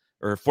played.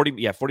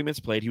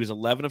 He was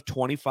 11 of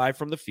 25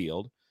 from the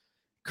field.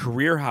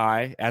 Career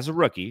high as a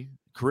rookie,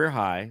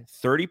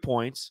 30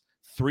 points,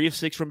 3 of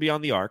 6 from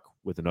beyond the arc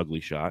with an ugly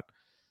shot,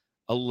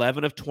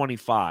 11 of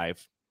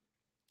 25,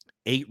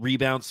 8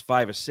 rebounds,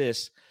 5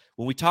 assists.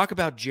 When we talk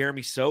about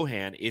Jeremy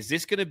Sohan, is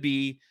this going to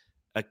be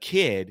a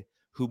kid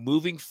who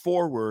moving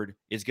forward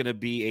is going to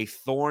be a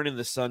thorn in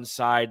the Suns'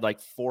 side like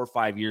 4 or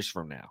 5 years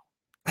from now?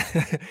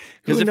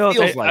 Because it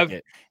feels like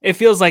it. It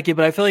feels like it,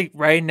 but I feel like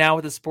right now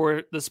with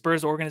the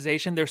Spurs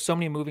organization, there's so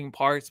many moving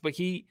parts. But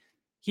he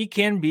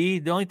can be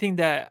the thing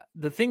that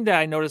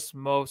I noticed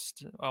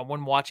most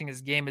when watching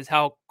his game is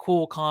how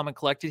cool, calm, and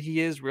collected he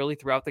is really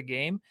throughout the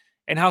game,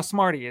 and how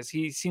smart he is.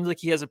 He seems like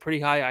he has a pretty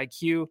high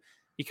IQ.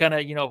 He kind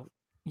of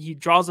he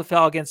draws a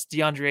foul against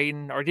DeAndre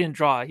Ayton, or didn't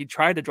draw. He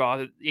tried to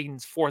draw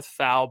Ayton's 4th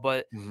foul,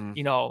 but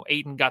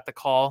Ayton got the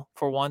call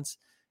for once,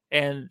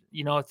 and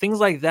things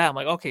like that. I'm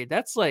like, okay,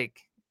 that's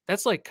like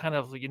kind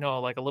of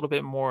like a little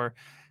bit more.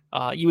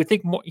 You would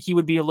think he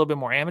would be a little bit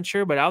more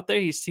amateur, but out there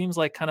he seems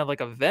like kind of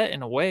like a vet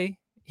in a way.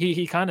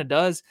 He kind of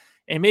does,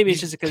 and maybe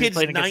it's just because he's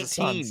played against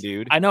the Suns.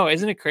 Dude. I know,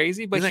 isn't it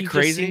crazy? But isn't that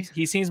crazy?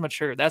 He seems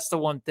mature. That's the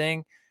one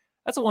thing.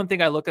 That's the one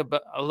thing I look at.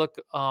 But I look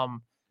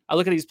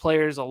at these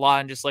players a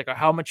lot and just like,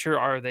 how mature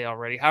are they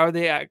already? How are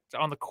they act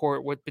on the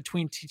court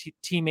between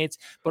teammates?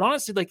 But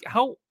honestly, like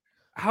how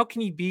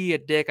can you be a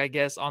dick, I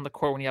guess, on the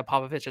court when you have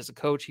Popovich as a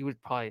coach? He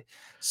would probably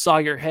saw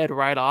your head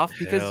right off,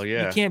 because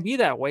you can't be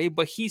that way.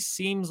 But he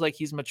seems like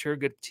he's a mature,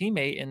 good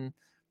teammate, and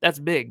that's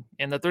big.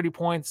 And the 30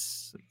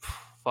 points,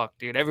 fuck,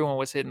 dude. Everyone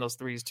was hitting those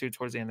threes, too,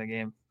 towards the end of the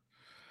game.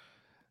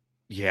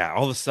 Yeah,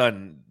 all of a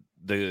sudden,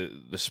 the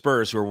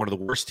Spurs, who are one of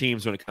the worst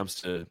teams when it comes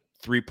to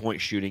three-point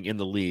shooting in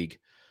the league,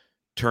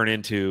 turn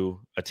into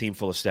a team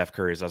full of Steph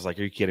Currys. I was like,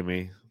 are you kidding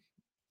me?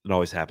 It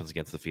always happens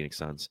against the Phoenix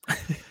Suns.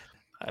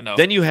 I know.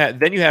 Then you have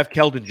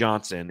Keldon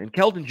Johnson, and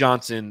Keldon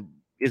Johnson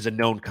is a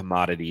known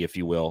commodity, if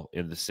you will,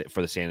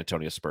 for the San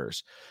Antonio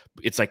Spurs.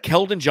 It's like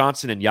Keldon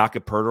Johnson and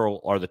Jakob Poeltl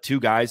are the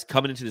two guys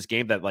coming into this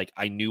game that like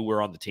I knew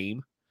were on the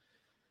team.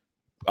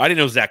 I didn't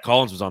know Zach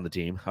Collins was on the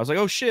team. I was like,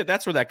 oh shit,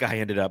 that's where that guy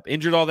ended up.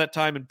 Injured all that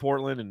time in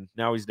Portland, and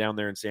now he's down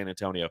there in San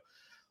Antonio.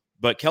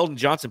 But Keldon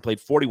Johnson played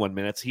 41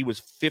 minutes. He was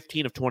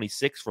 15 of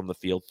 26 from the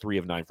field, 3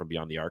 of 9 from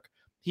beyond the arc.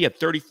 He had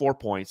 34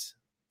 points,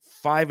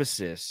 5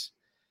 assists,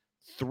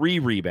 3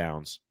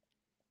 rebounds.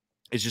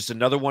 It's just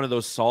another one of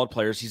those solid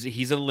players.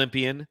 He's an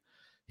Olympian.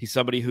 He's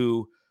somebody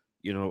who,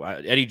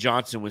 Eddie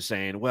Johnson was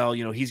saying, well,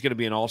 he's going to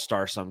be an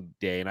all-star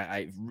someday.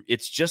 And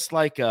it's just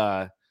like,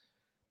 God,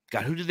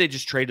 who did they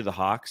just trade to the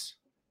Hawks?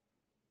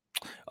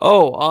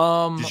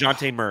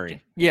 DeJounte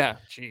Murray. Yeah,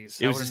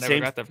 jeez. It was the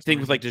same thing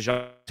with like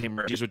DeJounte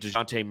Murray. With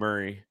DeJounte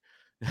Murray,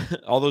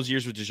 all those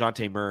years with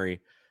DeJounte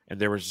Murray, and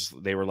they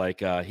were like,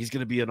 he's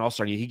going to be an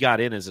all-star. He got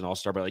in as an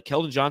all-star, but like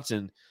Keldon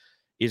Johnson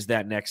is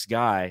that next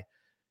guy.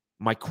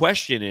 My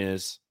question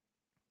is,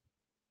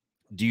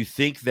 do you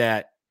think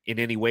that in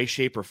any way,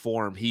 shape, or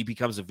form he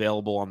becomes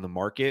available on the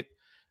market?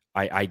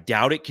 I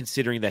doubt it,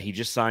 considering that he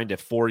just signed a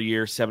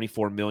 4-year,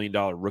 $74 million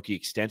rookie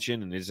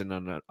extension and isn't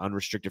an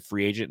unrestricted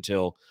free agent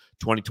until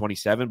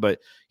 2027. But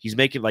he's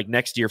making, like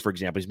next year, for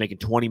example, he's making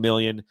 $20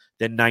 million,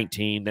 then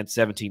 19, then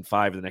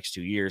 17.5 in the next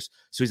 2 years.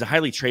 So he's a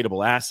highly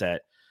tradable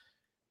asset.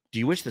 Do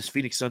you wish the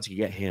Phoenix Suns could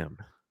get him?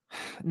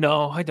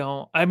 No, I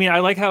don't. I mean, I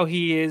like how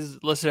he is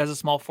listed as a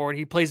small forward.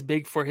 He plays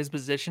big for his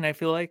position, I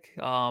feel like.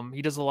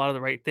 He does a lot of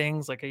the right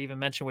things. Like I even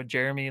mentioned with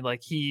Jeremy,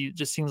 like he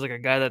just seems like a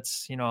guy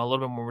that's, a little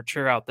bit more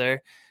mature out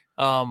there.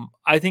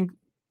 I think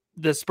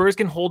the Spurs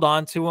can hold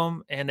on to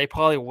him, and they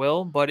probably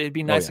will, but it'd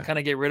be nice to yeah. kind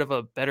of get rid of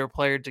a better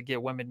player to get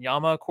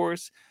Wembanyama, of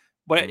course.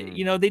 But,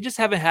 Mm. they just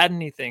haven't had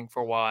anything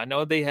for a while. I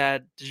know they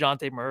had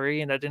DeJounte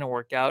Murray, and that didn't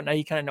work out. Now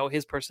you kind of know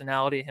his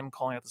personality, him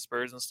calling out the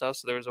Spurs and stuff,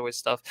 so there was always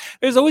stuff.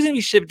 There's always going to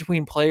be shit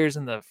between players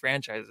in the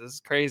franchise. It's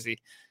crazy.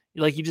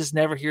 Like, you just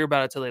never hear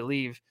about it till they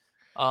leave.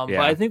 But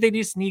Yeah. I think they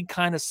just need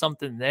kind of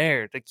something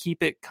there to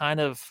keep it kind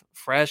of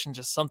fresh and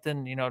just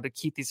something, to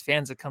keep these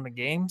fans that come to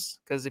games.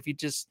 Because if you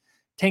just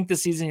tank the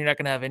season, you're not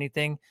going to have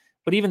anything.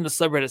 But even the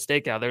subreddit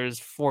stakeout, there's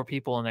 4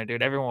 people in there,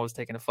 dude. Everyone was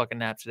taking a fucking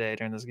nap today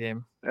during this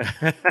game.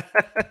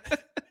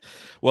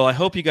 Well, I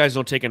hope you guys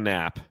don't take a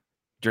nap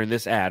during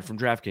this ad from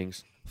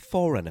DraftKings.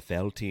 4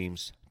 NFL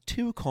teams,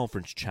 2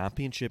 conference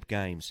championship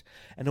games,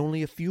 and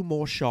only a few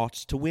more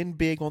shots to win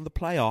big on the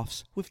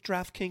playoffs with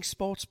DraftKings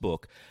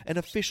Sportsbook, an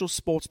official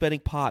sports betting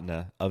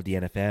partner of the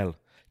NFL.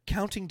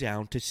 Counting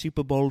down to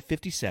Super Bowl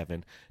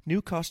 57,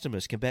 new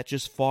customers can bet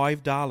just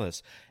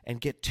 $5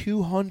 and get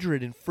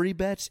 $200 in free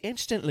bets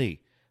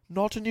instantly.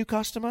 Not a new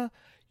customer?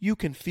 You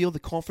can feel the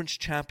conference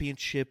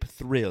championship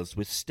thrills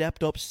with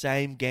stepped-up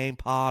same-game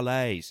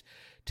parlays.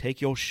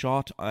 Take your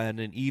shot on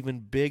an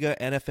even bigger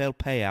NFL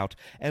payout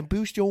and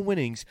boost your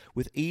winnings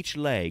with each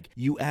leg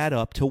you add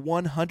up to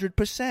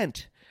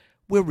 100%.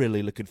 We're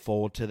really looking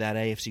forward to that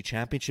AFC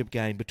Championship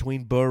game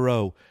between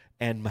Burrow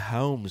and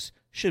Mahomes.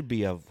 Should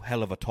be a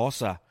hell of a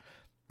tosser.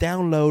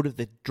 Download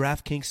the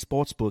DraftKings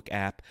Sportsbook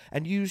app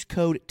and use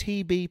code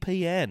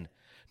TBPN.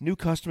 New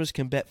customers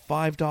can bet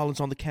 $5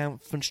 on the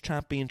conference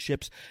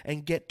championships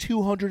and get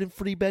 $200 in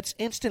free bets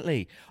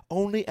instantly.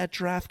 Only at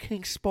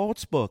DraftKings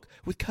Sportsbook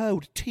with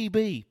code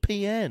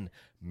TBPN.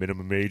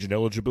 Minimum age and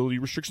eligibility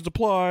restrictions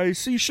apply.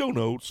 See show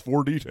notes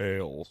for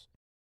details.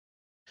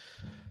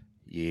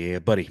 Yeah,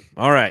 buddy.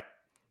 All right.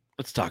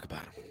 Let's talk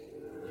about him.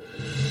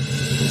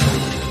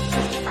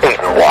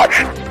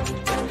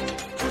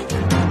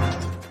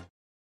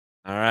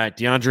 All right.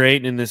 DeAndre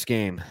Ayton in this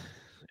game,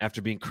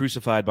 after being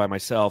crucified by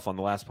myself on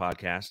the last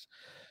podcast.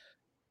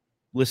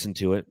 Listen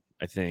to it,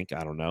 I think.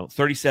 I don't know.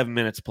 37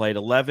 minutes played,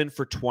 11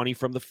 for 20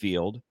 from the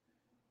field.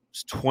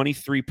 It's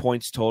 23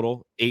 points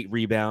total, 8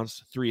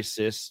 rebounds, 3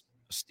 assists,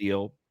 a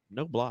steal,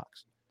 no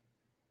blocks.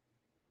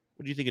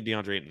 What do you think of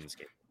DeAndre Ayton in this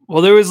game?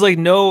 Well, there was like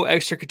no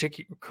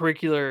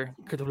curricular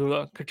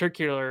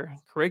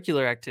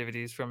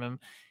activities from him.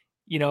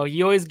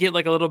 You always get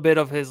like a little bit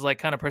of his like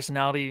kind of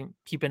personality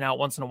peeping out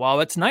once in a while,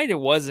 but tonight it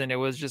wasn't. It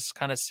was just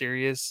kind of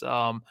serious.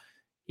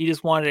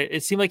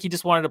 It seemed like he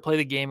just wanted to play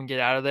the game and get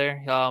out of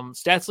there.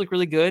 Stats look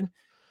really good.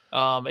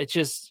 It's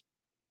just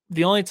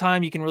the only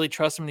time you can really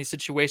trust him in these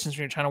situations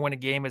when you're trying to win a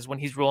game is when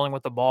he's rolling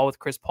with the ball with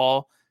Chris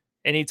Paul.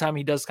 Anytime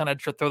he does kind of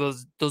throw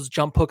those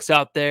jump hooks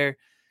out there,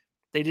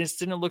 they just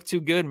didn't look too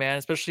good, man,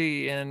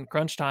 especially in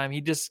crunch time. He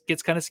just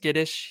gets kind of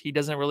skittish. He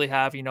doesn't really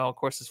have, of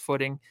course, his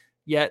footing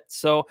yet.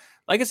 So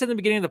like I said in the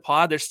beginning of the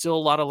pod, there's still a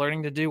lot of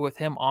learning to do with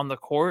him on the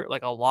court,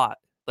 like a lot.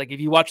 Like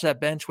if you watch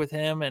that bench with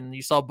him and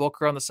you saw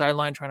Booker on the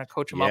sideline trying to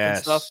coach him up and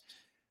stuff,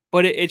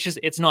 but it's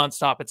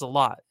nonstop. It's a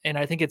lot. And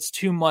I think it's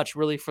too much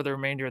really for the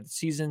remainder of the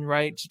season,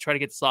 right? To try to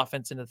get this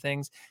offense into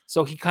things.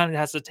 So he kind of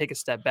has to take a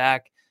step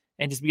back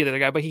and just be the other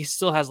guy, but he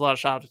still has a lot of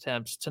shot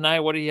attempts.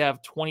 Tonight, what do you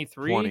have?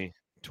 23?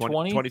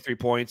 23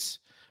 points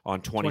on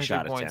 20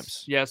 shot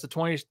attempts. Yeah, so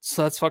 20.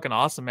 So that's fucking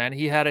awesome, man.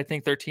 He had, I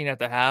think, 13 at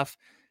the half.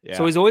 Yeah.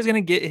 So he's always going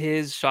to get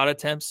his shot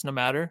attempts no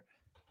matter.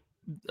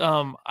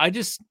 I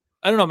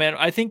don't know, man.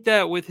 I think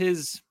that with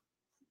his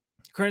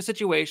current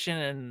situation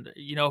and,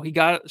 he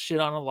got shit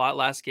on a lot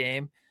last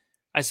game.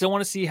 I still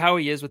want to see how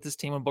he is with this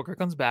team when Booker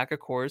comes back, of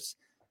course.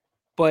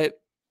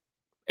 But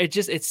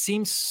it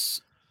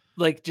seems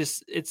like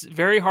it's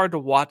very hard to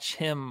watch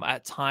him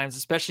at times,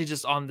 especially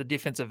just on the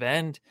defensive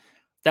end.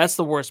 That's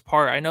the worst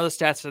part. I know the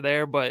stats are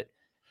there, but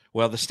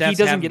the stats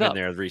haven't been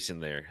there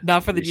recently.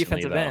 Not for the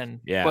defensive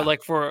end. Yeah. But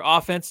like for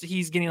offense,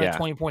 he's getting like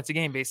 20 points a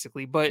game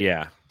basically. But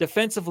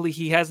defensively,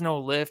 he has no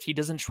lift. He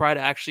doesn't try to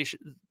actually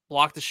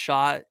block the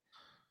shot.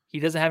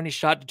 He doesn't have any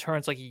shot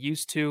deterrence like he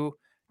used to.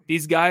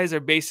 These guys are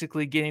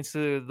basically getting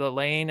to the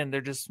lane and they're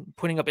just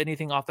putting up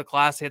anything off the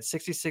glass. They had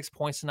 66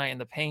 points tonight in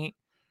the paint.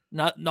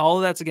 Not all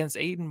of that's against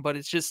Ayton, but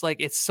it's just like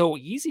it's so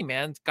easy,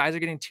 man. Guys are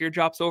getting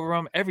teardrops over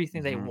them,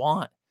 everything they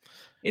want.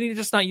 And he's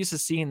just not used to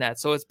seeing that.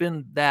 So it's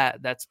been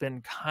that's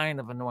been kind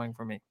of annoying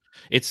for me.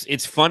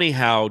 It's funny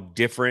how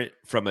different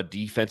from a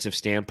defensive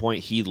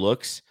standpoint he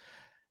looks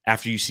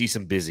after you see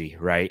some Busy,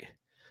 right?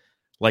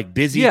 Like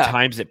Busy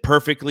times it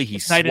perfectly. He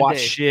swats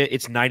shit.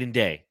 It's night and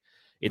day.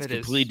 It's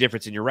completely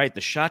different. And you're right.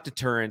 The shot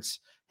deterrence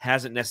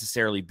hasn't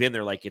necessarily been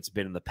there like it's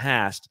been in the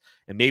past.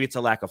 And maybe it's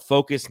a lack of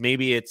focus.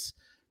 Maybe it's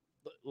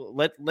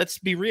let's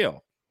be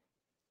real.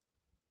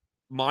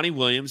 Monty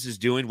Williams is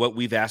doing what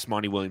we've asked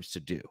Monty Williams to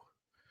do.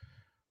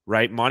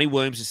 Right? Monty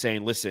Williams is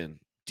saying, listen,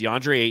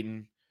 DeAndre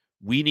Ayton,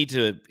 we need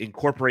to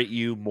incorporate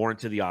you more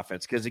into the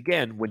offense. Because,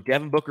 again, when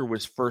Devin Booker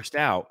was first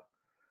out,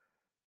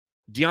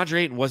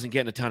 DeAndre Ayton wasn't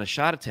getting a ton of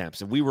shot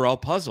attempts, and we were all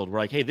puzzled. We're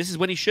like, hey, this is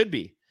when he should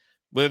be.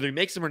 Whether he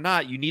makes them or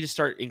not, you need to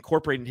start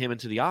incorporating him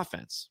into the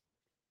offense.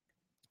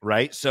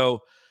 Right?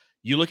 So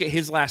You look at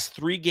his last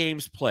 3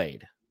 games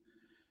played.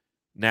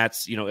 And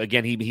that's,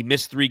 again, he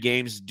missed 3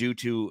 games due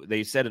to,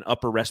 they said, an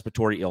upper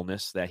respiratory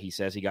illness that he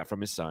says he got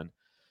from his son.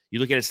 You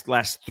look at his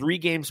last 3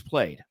 games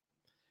played.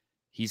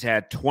 He's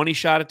had 20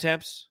 shot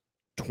attempts,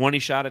 20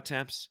 shot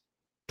attempts,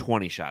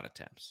 20 shot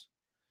attempts.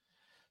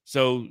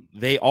 So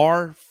they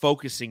are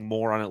focusing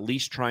more on at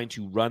least trying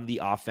to run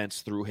the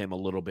offense through him a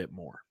little bit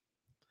more.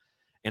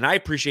 And I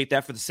appreciate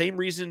that for the same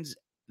reasons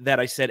that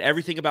I said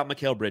everything about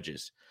Mikal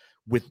Bridges.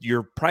 With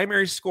your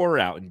primary scorer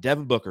out in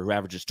Devin Booker, who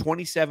averages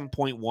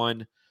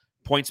 27.1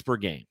 points per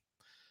game,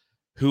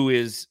 who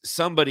is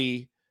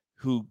somebody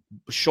who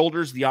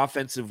shoulders the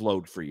offensive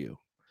load for you,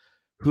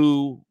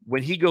 who,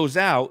 when he goes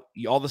out,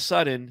 all of a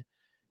sudden,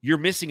 you're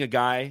missing a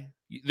guy.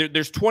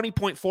 There's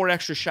 20.4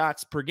 extra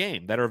shots per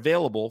game that are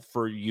available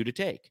for you to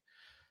take.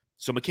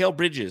 So Mikal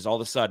Bridges, all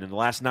of a sudden, in the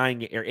last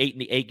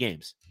 8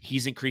 games,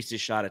 he's increased his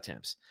shot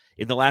attempts.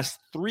 In the last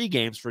 3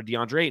 games for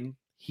DeAndre Ayton,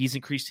 he's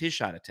increased his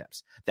shot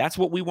attempts. That's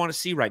what we want to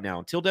see right now.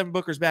 Until Devin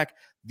Booker's back,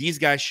 these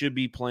guys should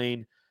be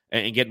playing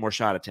and getting more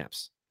shot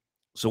attempts.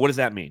 So what does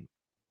that mean?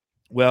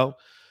 Well,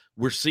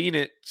 we're seeing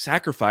it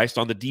sacrificed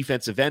on the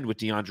defensive end with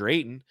DeAndre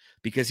Ayton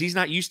because he's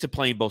not used to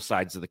playing both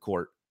sides of the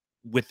court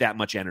with that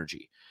much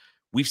energy.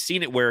 We've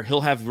seen it where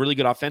he'll have really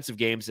good offensive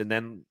games, and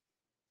then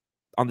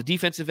on the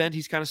defensive end,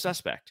 he's kind of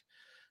suspect.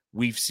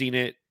 We've seen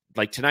it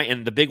like tonight,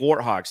 and the Big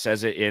Warthog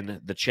says it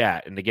in the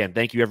chat. And again,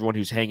 thank you everyone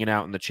who's hanging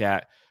out in the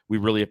chat. We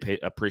really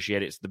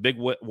appreciate it. It's the Big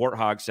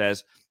Warthog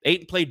says,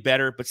 Ayton played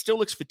better, but still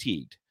looks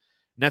fatigued.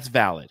 And that's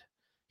valid.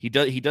 He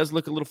does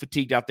look a little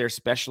fatigued out there,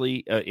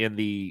 especially in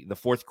the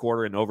fourth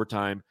quarter and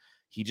overtime.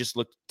 He just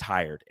looked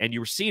tired. And you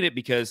were seeing it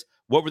because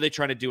what were they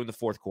trying to do in the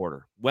fourth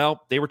quarter?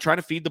 Well, they were trying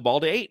to feed the ball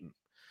to Ayton.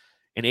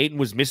 And Ayton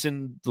was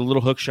missing the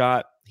little hook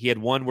shot. He had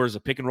one where it was a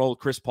pick and roll with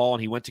Chris Paul,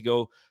 and he went to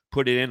go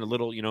put it in a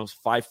little,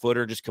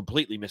 5-footer, just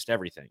completely missed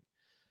everything.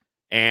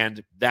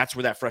 And that's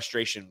where that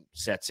frustration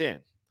sets in.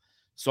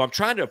 So I'm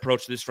trying to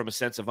approach this from a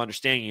sense of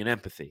understanding and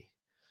empathy,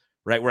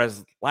 right?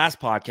 Whereas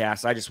last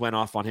podcast, I just went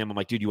off on him. I'm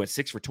like, dude, you went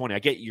 6 for 20. I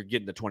get you're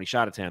getting the 20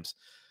 shot attempts,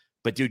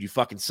 but dude, you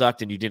fucking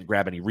sucked and you didn't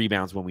grab any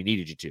rebounds when we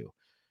needed you to.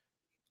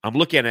 I'm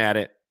looking at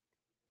it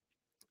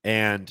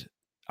and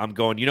I'm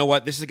going, you know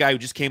what? This is a guy who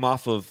just came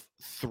off of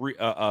 3.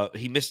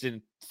 He missed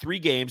in 3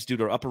 games due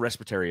to upper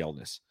respiratory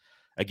illness.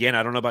 Again,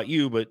 I don't know about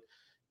you, but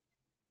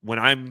when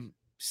I'm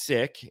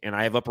sick and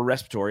I have upper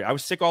respiratory, I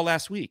was sick all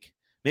last week.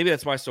 Maybe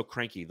that's why I was so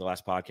cranky the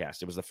last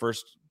podcast. It was the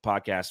first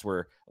podcast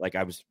where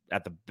I was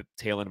at the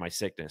tail end of my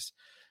sickness.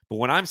 But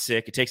when I'm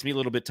sick, it takes me a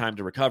little bit of time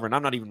to recover, and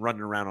I'm not even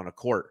running around on a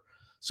court.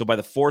 So by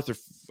the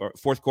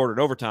fourth quarter and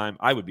overtime,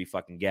 I would be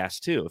fucking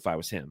gassed too if I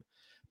was him.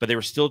 But they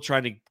were still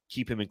trying to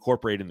keep him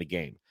incorporated in the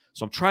game.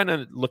 So I'm trying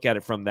to look at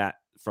it from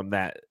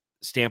that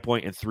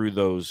standpoint and through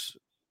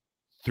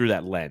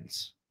that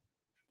lens,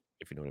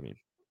 if you know what I mean.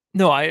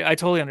 No, I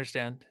totally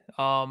understand.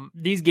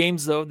 These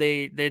games though,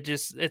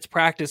 it's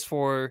practice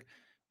for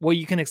what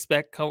you can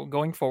expect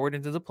going forward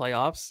into the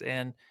playoffs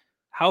and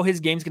how his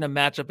game's going to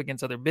match up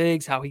against other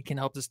bigs, how he can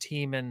help his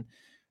team and,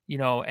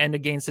 end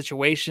of game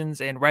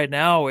situations. And right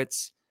now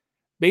it's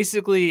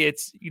basically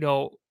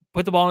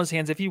put the ball in his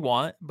hands if you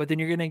want, but then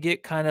you're going to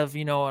get kind of,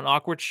 an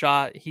awkward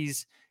shot.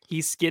 He's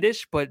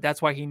skittish, but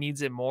that's why he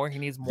needs it more. He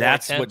needs more.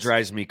 That's attempts. What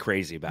drives me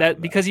crazy about that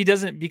it, because he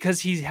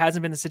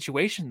hasn't been in the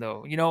situation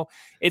though.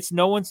 It's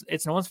no one's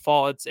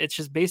fault. It's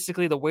just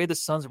basically the way the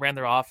Suns ran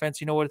their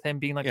offense. With him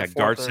being like a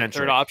fourth or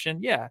third option.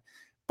 Yeah.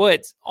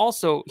 But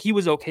also he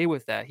was okay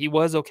with that. He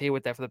was okay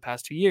with that for the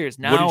past 2 years.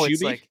 Now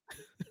it's like,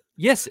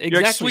 yes, exactly.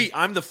 You're like, sweet.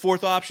 I'm the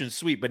 4th option.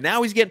 Sweet. But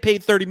now he's getting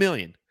paid $30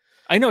 million.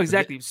 I know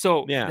exactly.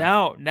 So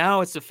yeah.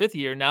 Now it's the 5th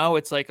year. Now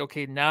it's like,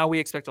 okay, now we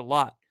expect a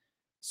lot.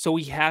 So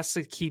he has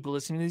to keep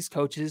listening to these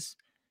coaches.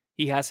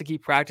 He has to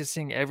keep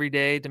practicing every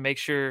day to make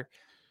sure.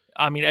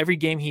 Every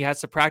game he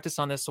has to practice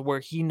on this to where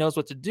he knows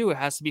what to do. It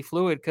has to be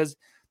fluid. Because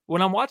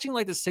when I'm watching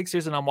like the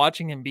Sixers and I'm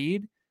watching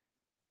Embiid,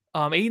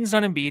 Aiden's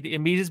not Embiid.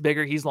 Embiid is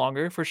bigger. He's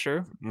longer for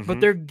sure. Mm-hmm.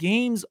 But their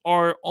games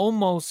are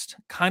almost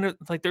kind of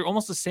like they're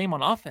almost the same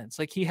on offense.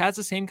 Like he has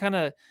the same kind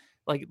of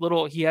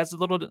he has a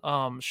little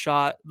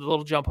shot, the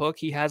little jump hook.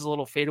 He has a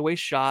little fadeaway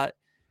shot.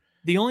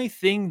 The only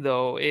thing,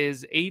 though,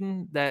 is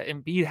Ayton that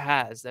Embiid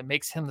has that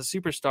makes him the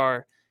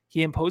superstar.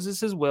 He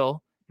imposes his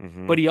will,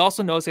 but he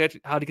also knows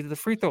how to get to the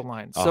free throw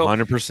line. So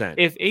 100%.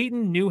 If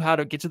Ayton knew how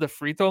to get to the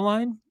free throw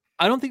line,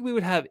 I don't think we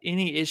would have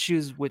any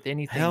issues with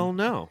anything. Hell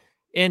no.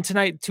 And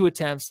tonight, 2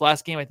 attempts.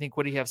 Last game, I think,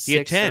 what did he have?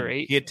 6 or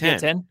 8? He had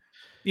 10.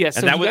 Yeah,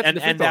 so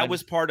that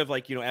was part of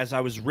as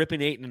I was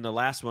ripping Ayton in the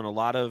last one, a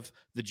lot of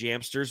the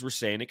Jamsters were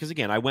saying it. Because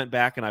again, I went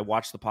back and I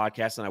watched the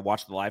podcast and I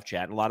watched the live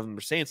chat, and a lot of them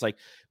were saying it's like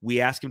we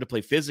asked him to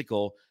play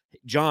physical.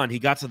 John, he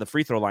got to the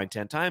free throw line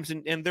 10 times,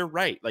 and they're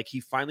right. Like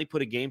he finally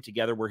put a game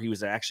together where he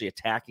was actually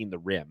attacking the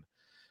rim.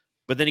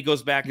 But then he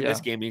goes back in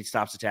this game and he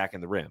stops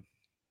attacking the rim.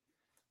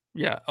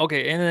 Yeah.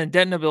 Okay. And then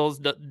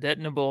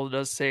Detnable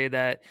does say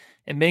that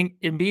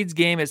Embiid's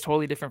game is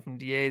totally different from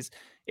DA's.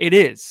 It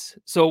is.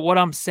 So what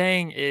I'm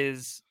saying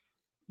is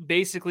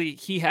basically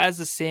he has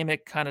the same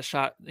kind of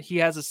shot. He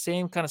has the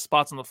same kind of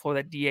spots on the floor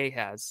that DA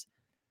has.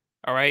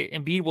 All right.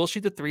 Embiid will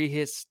shoot the 3,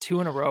 hits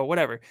 2 in a row,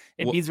 whatever.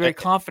 Well, Embiid's very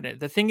confident.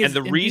 The thing is,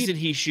 and the reason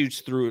he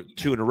shoots through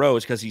 2 in a row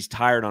is because he's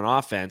tired on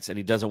offense and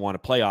he doesn't want to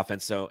play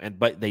offense.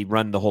 But they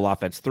run the whole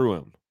offense through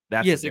him.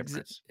 That's the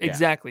difference.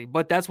 Exactly.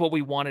 But that's what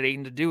we wanted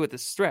Ayton to do with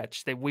this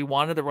stretch. We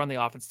wanted to run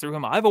the offense through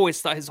him. I've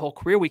always thought his whole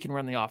career we can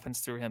run the offense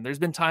through him. There's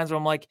been times where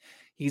I'm like,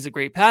 he's a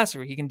great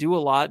passer. He can do a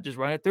lot. Just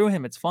run it through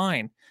him. It's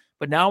fine.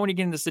 But now when you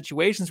get into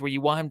situations where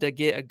you want him to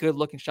get a good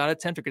looking shot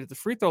attempt or get to the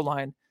free throw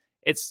line,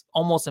 it's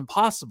almost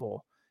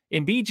impossible.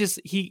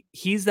 Embiid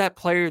he's that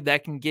player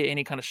that can get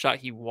any kind of shot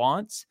he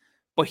wants,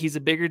 but he's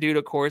a bigger dude,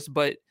 of course.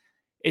 But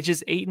it's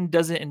just Ayton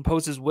doesn't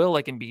impose his will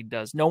like Embiid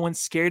does. No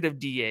one's scared of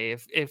DA.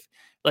 If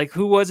like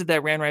who was it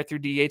that ran right through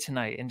DA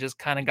tonight and just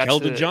kind of got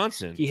Keldon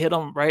Johnson? He hit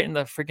him right in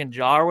the freaking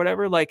jaw or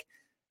whatever. Like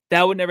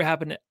that would never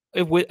happen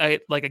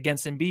like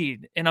against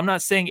Embiid. And I'm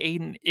not saying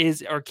Ayton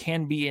is or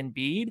can be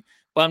Embiid,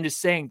 but I'm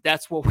just saying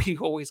that's what we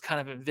always kind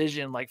of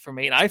envision, like for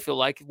Ayton. I feel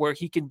like where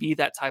he can be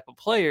that type of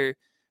player,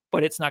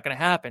 but it's not going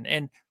to happen.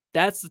 And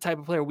that's the type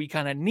of player we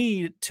kind of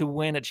need to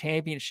win a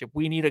championship.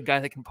 We need a guy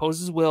that can pose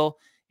his will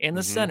in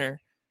the center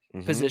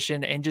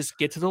position and just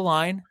get to the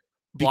line,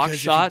 block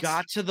shots. If he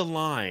got to the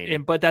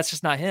line, but that's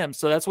just not him.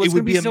 So that's what's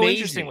going to be so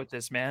interesting with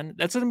this, man.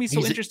 That's going to be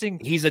so interesting.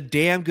 He's a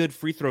damn good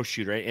free throw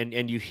shooter, right?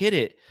 And you hit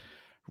it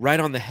right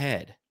on the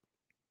head.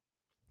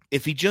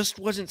 If he just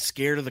wasn't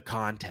scared of the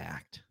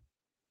contact,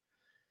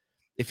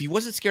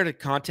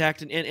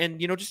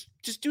 and you know, just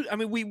do. I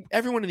mean,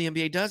 everyone in the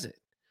NBA does it.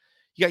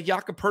 You got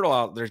Jakob Poeltl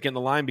out there getting the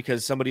line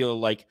because somebody will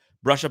like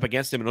brush up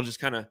against him and he'll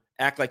just kind of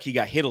act like he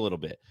got hit a little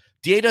bit.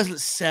 DA doesn't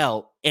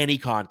sell any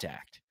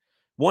contact.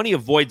 One, he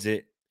avoids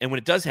it, and when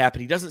it does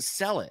happen, he doesn't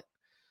sell it.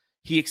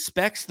 He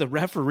expects the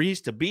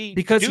referees to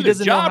because he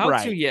doesn't know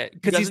how to yet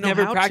because he's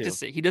never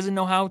practiced it. He doesn't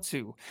know how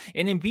to.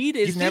 And Embiid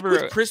is never.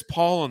 With Chris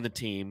Paul on the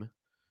team,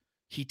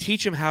 he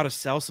teach him how to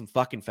sell some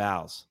fucking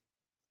fouls.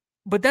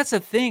 But that's the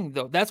thing,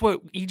 though. That's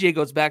what EJ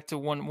goes back to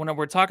when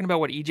we're talking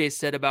about what EJ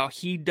said about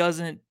he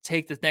doesn't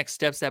take the next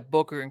steps that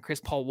Booker and Chris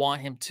Paul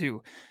want him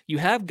to. You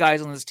have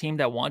guys on this team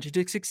that want you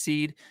to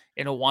succeed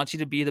and want you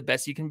to be the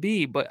best you can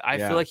be. But I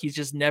feel like he's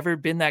just never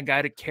been that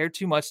guy to care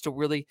too much to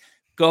really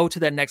go to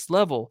that next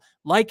level,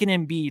 like an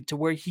Embiid, to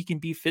where he can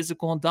be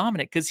physical and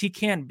dominant because he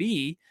can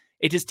be.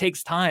 It just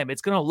takes time.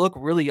 It's going to look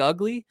really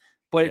ugly.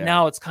 But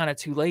now it's kind of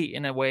too late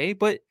in a way.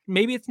 But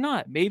maybe it's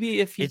not. Maybe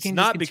if he can, it's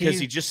not because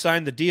he just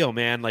signed the deal,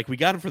 man. Like we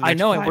got him for the next 5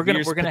 years. I know, and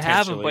we're gonna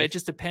have him, but it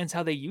just depends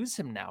how they use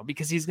him now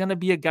because he's gonna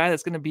be a guy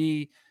that's gonna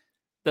be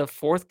the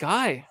 4th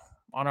guy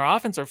on our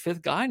offense, our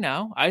 5th guy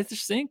now. I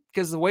just think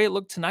because the way it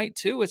looked tonight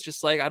too, it's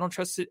just like I don't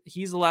trust it.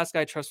 He's the last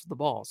guy I trust with the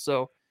ball,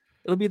 so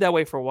it'll be that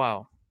way for a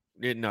while.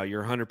 No,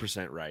 you're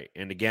 100% right.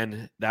 And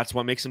again, that's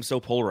what makes him so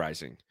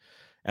polarizing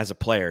as a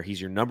player.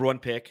 He's your number 1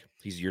 pick.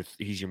 He's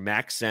your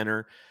max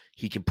center.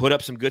 He can put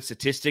up some good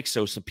statistics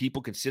so some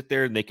people can sit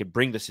there and they can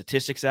bring the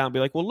statistics out and be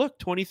like, well, look,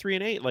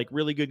 23-8, like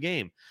really good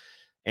game.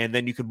 And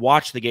then you can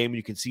watch the game and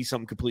you can see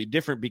something completely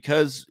different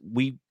because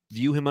we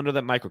view him under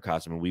that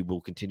microcosm and we will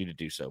continue to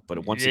do so.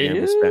 But once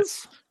again,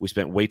 we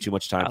spent way too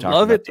much time talking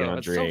about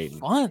DeAndre Ayton. It's so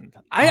fun.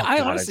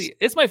 I honestly,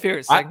 it's my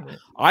favorite segment.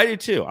 I do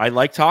too. I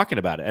like talking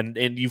about it. And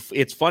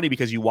it's funny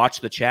because you watch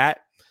the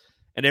chat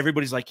and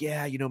everybody's like,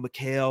 yeah, you know,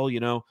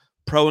 Mikal,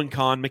 pro and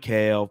con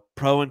Mikal,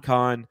 pro and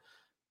con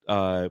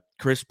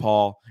Chris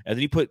Paul, and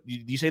then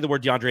you say the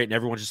word DeAndre Ayton and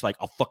everyone's just like,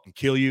 I'll fucking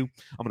kill you,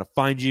 I'm gonna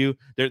find you.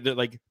 They're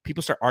like,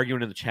 people start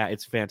arguing in the chat.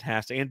 It's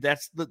fantastic. And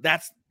that's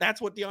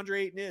what DeAndre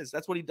Ayton is.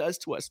 That's what he does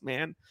to us,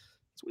 man.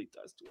 That's what he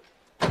does to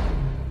us.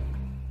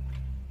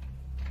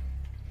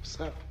 What's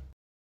up?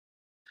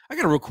 I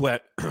got a real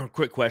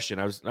quick question.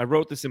 I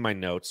wrote this in my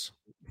notes.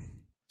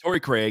 Torrey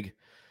Craig,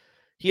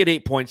 he had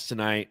 8 points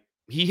tonight.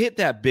 He hit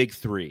that big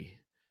 3.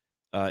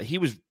 He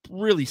was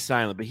really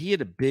silent, but he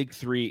had a big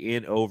 3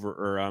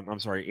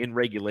 in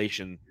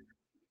regulation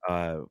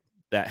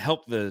that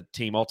helped the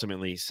team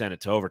ultimately send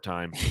it to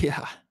overtime.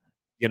 Yeah.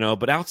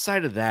 But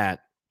outside of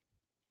that,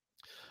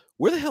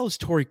 where the hell has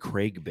Torrey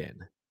Craig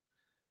been?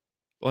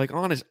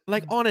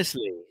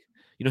 Honestly,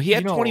 he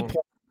had 20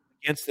 points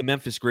against the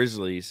Memphis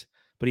Grizzlies,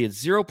 but he had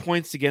 0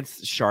 points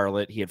against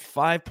Charlotte. He had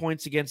 5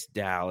 points against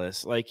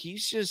Dallas. Like,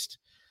 he's just,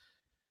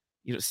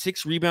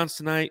 6 rebounds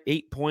tonight,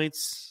 8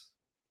 points.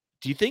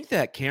 Do you think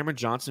that Cameron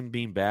Johnson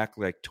being back,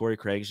 like Torrey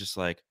Craig's just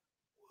like,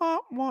 wah,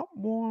 wah,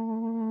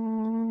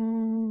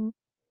 wah?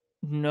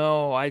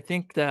 No, I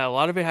think that a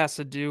lot of it has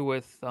to do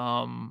with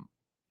DeAndre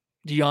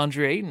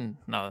Ayton.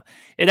 No,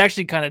 it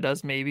actually kind of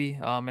does maybe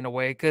in a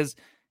way because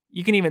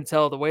you can even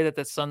tell the way that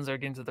the Suns are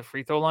getting to the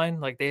free throw line.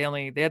 Like they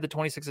had the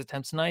 26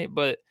 attempts tonight,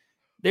 but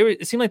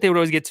it seemed like they would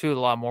always get to it a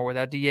lot more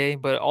without DA.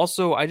 But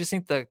also, I just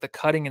think the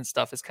cutting and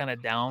stuff is kind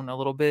of down a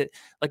little bit.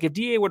 Like if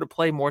DA were to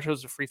play more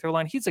towards the free throw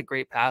line, he's a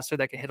great passer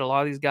that can hit a lot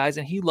of these guys.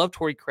 And he loved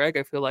Torrey Craig,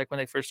 I feel like, when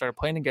they first started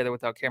playing together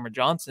without Cameron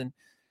Johnson.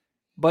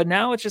 But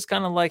now it's just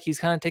kind of like he's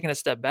kind of taking a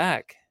step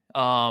back.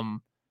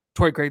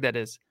 Torrey Craig, that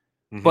is.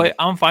 Mm-hmm. But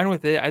I'm fine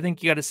with it. I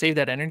think you got to save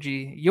that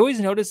energy. You always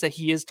notice that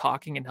he is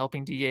talking and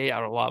helping DA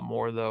out a lot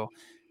more, though.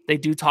 They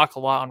do talk a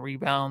lot on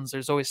rebounds.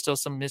 There's always still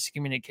some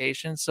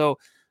miscommunication. So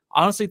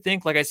honestly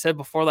think, like I said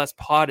before last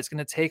pod, it's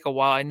going to take a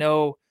while. I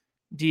know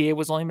DA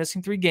was only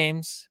missing 3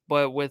 games,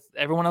 but with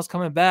everyone else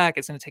coming back,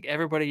 it's going to take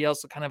everybody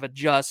else to kind of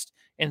adjust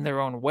in their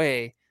own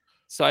way.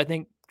 So I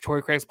think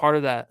Torrey Craig's part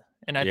of that.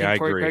 And I think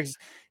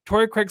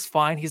Torrey Craig's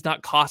fine. He's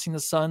not costing the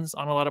Suns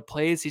on a lot of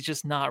plays. He's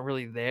just not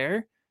really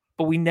there.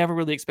 But we never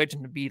really expect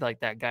him to be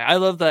like that guy. I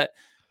love that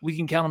we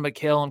can count on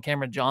Mikal and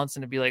Cameron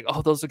Johnson to be like,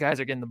 oh, those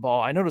guys are getting the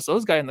ball. I notice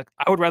those guys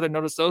I would rather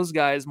notice those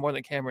guys more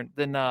than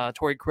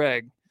Torrey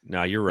Craig.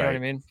 No, you're right. You know what I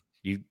mean?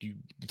 You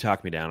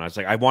talked me down. I was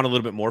like, I want a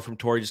little bit more from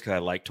Torrey just because I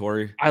like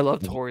Torrey. I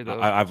love Torrey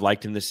though. I've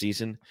liked him this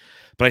season,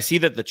 but I see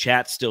that the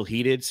chat's still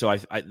heated. So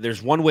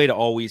there's one way to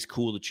always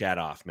cool the chat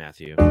off,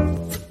 Matthew.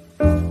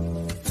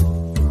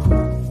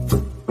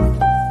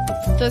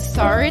 The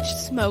Sarge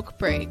smoke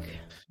break.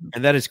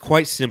 And that is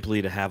quite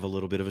simply to have a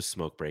little bit of a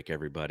smoke break,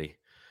 everybody.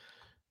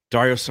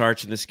 Dario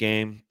Saric in this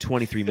game,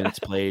 23 minutes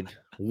played,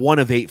 1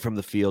 of 8 from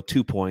the field,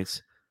 2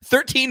 points,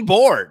 13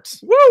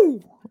 boards.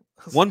 Woo!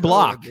 1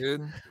 block.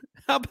 Dude.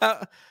 How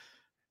about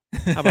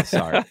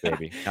Sarge,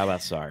 baby? How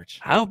about Sarge?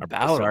 How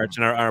about Sarge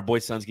and our boy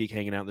Suns Geek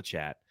hanging out in the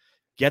chat.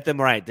 Get them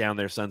right down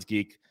there, Suns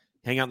Geek.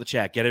 Hang out in the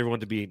chat. Get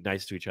everyone to be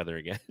nice to each other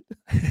again.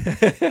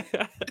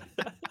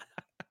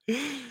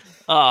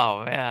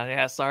 Oh man,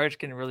 yeah, Sarge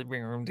can really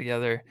bring a room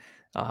together.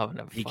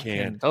 He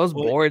can. Those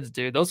boards,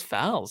 dude. Those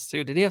fouls,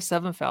 too. Did he have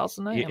 7 fouls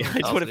tonight? Yeah,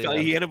 that's what it felt.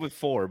 He ended up with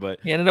 4,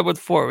 but he ended up with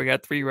 4. We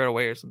got 3 right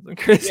away or something.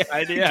 Chris,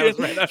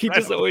 he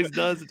just always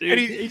does, dude. And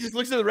he just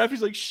looks at the ref.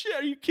 He's like, "Shit,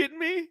 are you kidding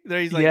me?" There,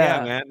 he's like,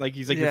 "Yeah, man." Like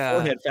he's like, "Your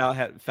forehead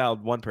had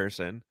fouled one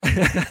person."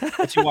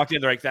 But you walked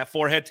in there like that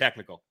forehead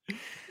technical.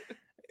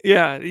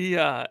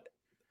 Yeah,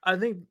 I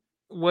think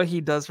what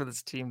he does for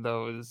this team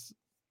though is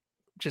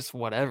just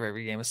whatever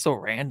every game. Is so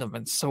random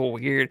and so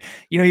weird.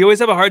 You know, you always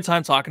have a hard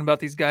time talking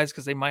about these guys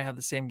because they might have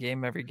the same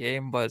game every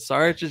game, but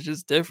Sarge is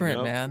just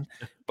different, man.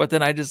 But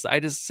then I just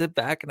sit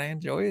back and I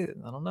enjoy it.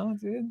 I don't know,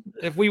 dude.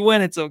 If we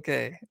win, it's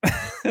okay.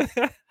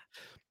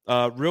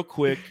 Real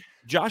quick,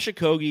 Josh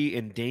Okogie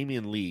and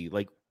Damian Lee,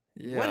 like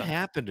what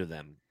happened to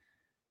them?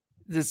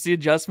 It's the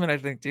adjustment, I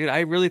think, dude.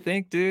 I really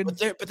think, dude. But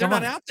they're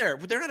not out there.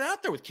 They're not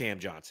out there with Cam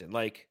Johnson.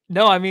 Like,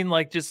 no, I mean,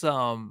 like, just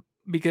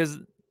because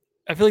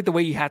I feel like the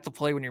way you have to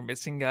play when you're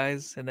missing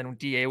guys, and then when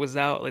DA was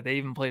out, like they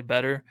even played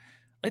better,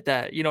 like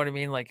that. You know what I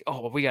mean? Like,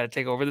 oh, we got to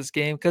take over this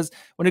game because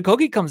when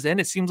Okogie comes in,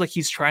 it seems like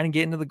he's trying to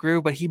get into the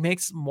groove, but he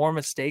makes more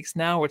mistakes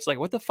now. Where it's like,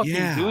 what the fuck are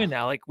you doing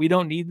now? Like, we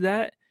don't need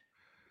that.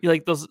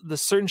 Like the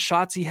certain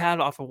shots he had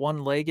off of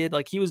one-legged,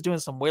 like he was doing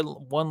some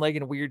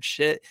one-legged weird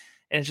shit.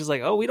 And it's just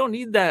like, oh, we don't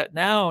need that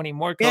now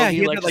anymore. Kobe.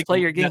 Yeah, Just play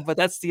your game. But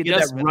that's the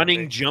adjustment. That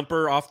running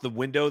jumper off the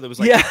window that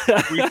was like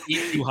 3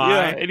 feet too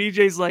high. Yeah, and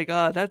EJ's like,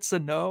 that's a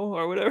no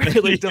or whatever.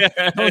 Like,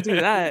 don't do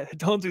that.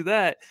 Don't do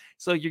that.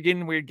 So you're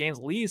getting weird games.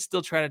 Lee's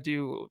still trying to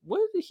do what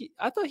did he?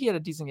 I thought he had a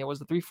decent game. Was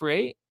the 3 for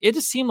 8? It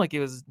just seemed like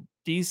it was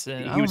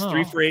decent. He was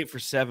 3 for 8 for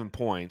 7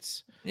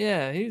 points.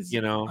 Yeah, he's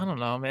I don't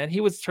know, man. He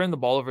was turning the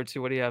ball over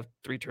too. What do you have?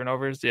 3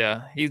 turnovers?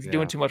 Yeah, he's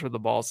doing too much with the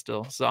ball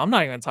still. So I'm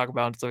not even gonna talk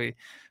about it until he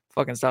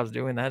fucking stops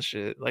doing that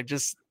shit. Like,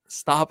 just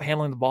stop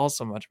handling the ball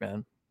so much,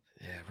 man.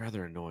 Yeah,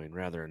 rather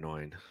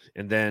annoying.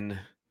 And then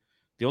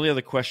the only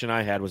other question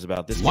I had was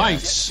about this.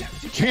 Lights,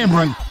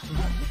 Cameron,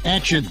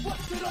 action.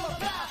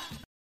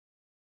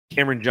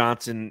 Cameron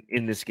Johnson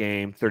in this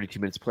game, 32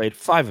 minutes played,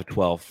 5 of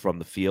 12 from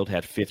the field,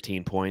 had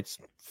 15 points,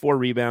 4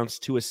 rebounds,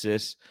 2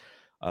 assists.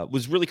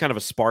 Was really kind of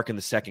a spark in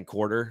the second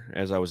quarter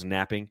as I was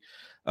napping.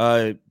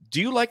 Do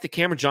you like that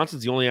Cameron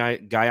Johnson's the only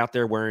guy out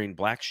there wearing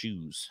black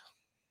shoes?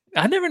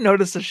 I never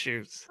noticed the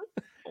shoes.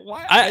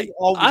 Why? I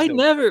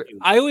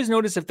always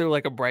notice if they're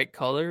like a bright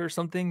color or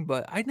something,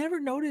 but I never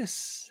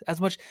notice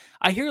as much.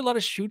 I hear a lot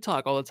of shoe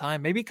talk all the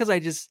time. Maybe because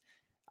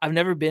I've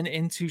never been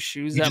into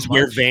shoes that much.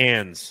 Wear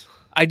Vans.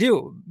 I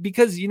do,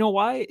 because you know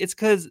why? It's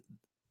because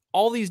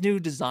all these new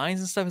designs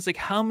and stuff. It's like,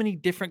 how many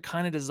different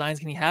kind of designs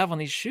can you have on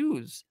these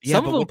shoes? Yeah,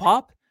 some of them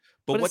pop.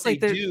 But what they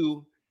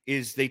do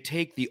is they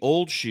take the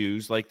old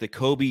shoes, like the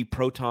Kobe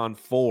Proton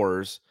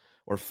 4s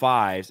or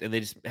 5s, and they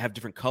just have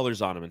different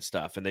colors on them and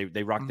stuff. And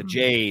they rock the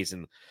J's.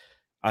 And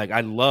I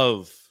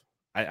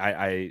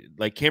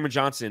like Cameron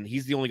Johnson.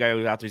 He's the only guy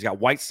who's out there. He's got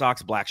white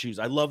socks, black shoes.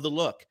 I love the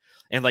look.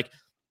 And like,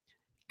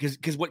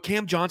 because what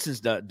Cam Johnson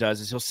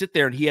does is he'll sit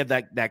there and he had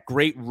that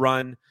great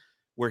run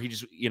where he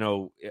just, he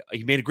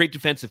made a great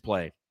defensive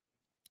play.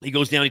 He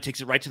goes down, he takes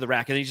it right to the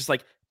rack, and he's just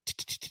like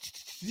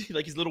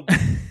his little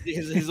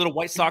his little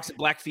white socks and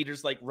black feet are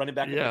just like running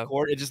back in the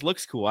court. It just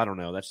looks cool. I don't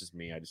know. That's just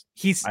me.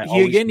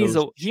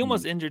 He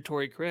almost injured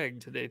Torrey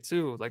Craig today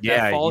too. Like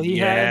that fall he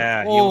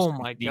had. Oh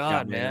my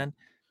god, man.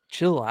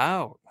 Chill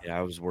out. Yeah,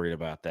 I was worried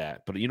about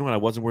that. But you know what I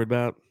wasn't worried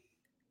about?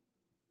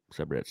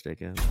 Subreddit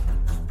Stakeout.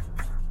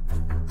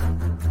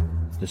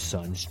 The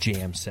Suns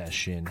Jam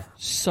Session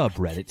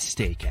Subreddit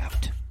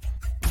Stakeout.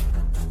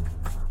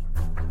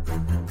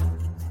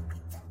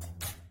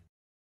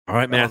 All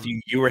right,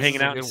 Matthew, you were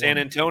hanging out in San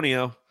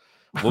Antonio.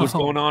 What was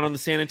going on the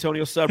San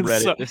Antonio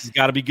subreddit? This has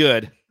got to be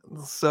good.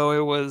 So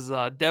it was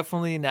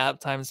definitely nap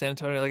time in San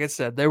Antonio. Like I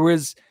said, there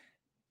was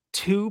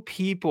 2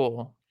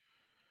 people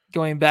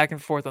going back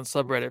and forth on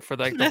subreddit for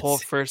like the whole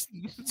That's- first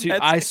two. that's-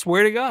 I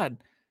swear to God,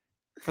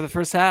 for the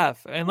first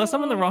half, unless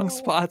I'm in the wrong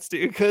spots,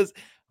 dude. Because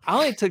I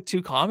only took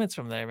 2 comments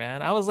from there,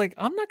 man. I was like,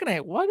 I'm not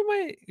gonna. What am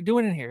I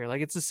doing in here?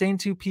 Like, it's the same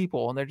 2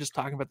 people, and they're just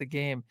talking about the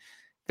game.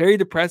 Very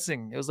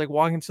depressing. It was like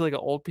walking to like an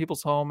old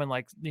people's home, and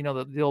like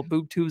the old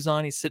boob tube's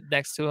on. He's sitting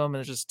next to him, and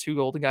there's just 2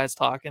 older guys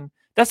talking.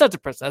 That's not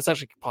depressing. That's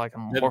actually probably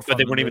more fun. But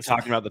they than weren't even this.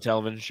 talking about the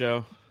television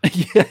show.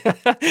 Yeah,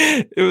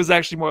 it was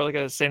actually more like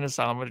a insane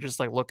asylum. We're just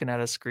like looking at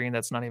a screen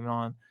that's not even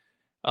on.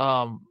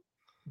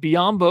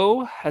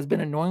 Biombo has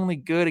been annoyingly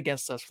good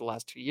against us for the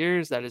last 2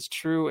 years. That is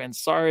true. And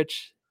Saric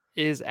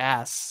is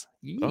ass.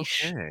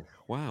 Yeesh. Okay.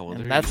 Wow. Well,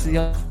 there And that's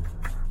the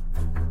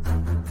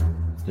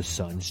The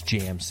Suns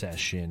Jam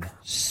Session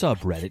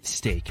subreddit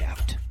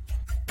stakeout.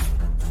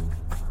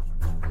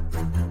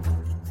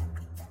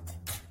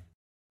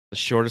 the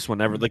shortest one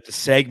ever. Like the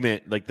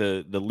segment, like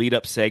the lead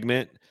up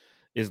segment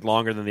is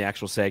longer than the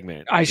actual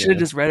segment. I should have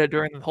just read it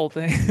during the whole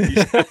thing.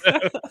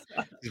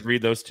 Just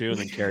read those 2 and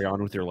then carry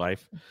on with your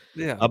life.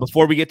 Yeah.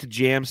 Before we get to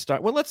Jam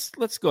Start, well, let's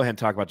go ahead and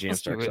talk about Jam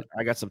Let's do Start. it.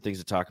 I got some things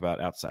to talk about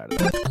outside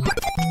of it.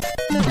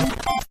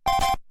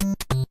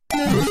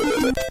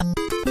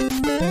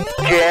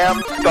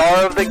 Jam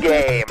Star of the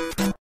Game.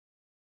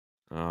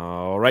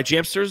 All right,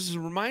 Jamsters, as a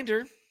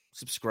reminder,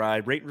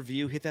 subscribe, rate,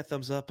 review, hit that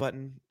thumbs up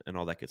button, and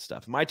all that good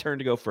stuff. My turn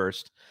to go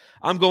first.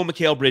 I'm going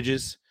Mikal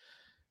Bridges.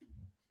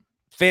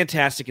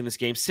 Fantastic in this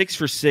game. 6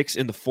 for 6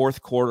 in the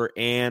fourth quarter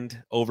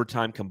and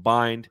overtime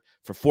combined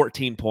for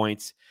 14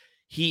 points.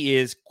 He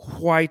is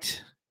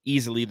quite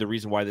easily the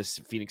reason why this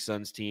Phoenix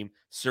Suns team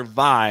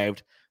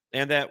survived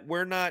and that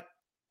we're not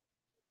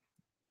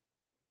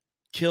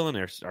killing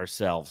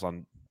ourselves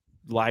on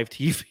live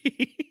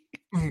TV.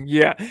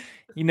 Yeah.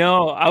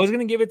 I was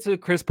going to give it to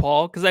Chris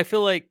Paul because I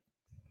feel like,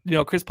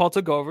 Chris Paul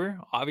took over,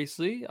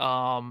 obviously.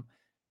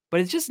 But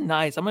it's just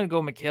nice. I'm going to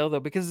go Mikal, though,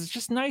 because it's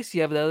just nice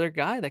you have the other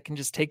guy that can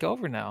just take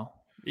over now.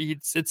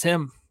 It's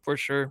him for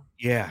sure.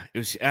 Yeah, it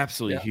was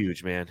absolutely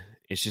huge, man.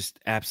 It's just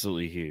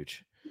absolutely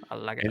huge. I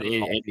like it.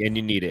 And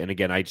you need it. And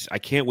again, I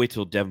can't wait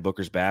till Devin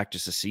Booker's back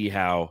just to see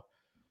how.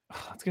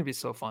 It's gonna be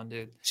so fun,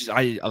 dude.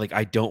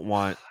 I don't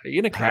want. Are you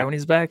gonna cry when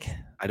he's back?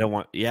 I don't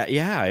want.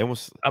 Yeah.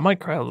 I might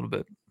cry a little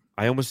bit.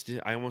 I'll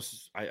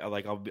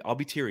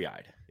be teary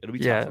eyed. It'll be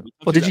Yeah. tough.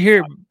 Well, did you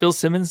hear Bill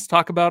Simmons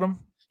talk about him?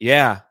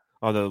 Yeah.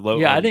 Oh, the low.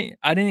 Yeah, I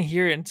didn't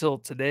hear it until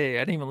today. I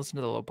didn't even listen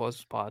to the Low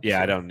Post pod.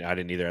 Yeah, so. I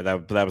didn't either.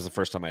 That was the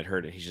first time I'd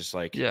heard it. He's just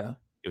like, yeah,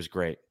 it was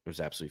great. It was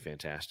absolutely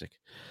fantastic.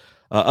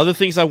 Other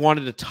things I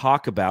wanted to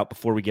talk about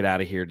before we get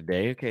out of here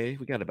today. Okay,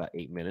 we got about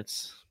 8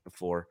 minutes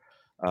before.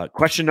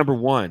 Question number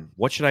 1: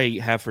 what should I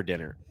have for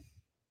dinner?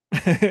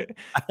 I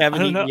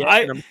haven't eaten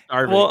yet. And I'm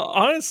starving. Well,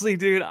 honestly,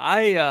 dude,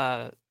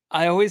 I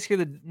always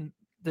hear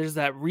there's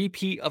that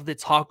repeat of the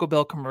Taco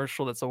Bell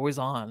commercial that's always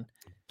on.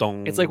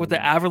 It's like with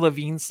the Avril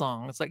Lavigne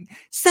song. It's like,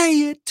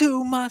 say it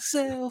to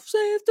myself, say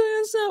it to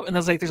yourself. And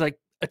there's like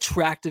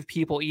attractive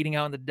people eating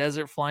out in the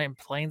desert, flying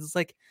planes. It's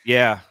like,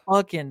 yeah,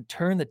 fucking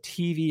turn the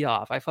TV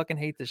off. I fucking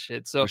hate this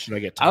shit. So what should I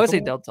get? I would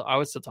say I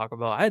would still Taco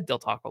Bell. I had Del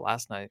Taco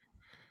last night.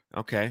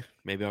 Okay,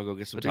 maybe I'll go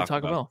get some Taco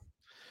Bell.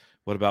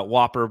 What about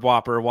Whopper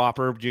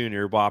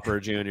Junior, Whopper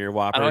Junior,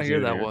 Whopper? I don't Junior.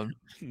 hear that one.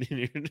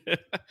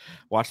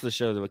 Watch the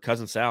show. The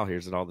cousin Sal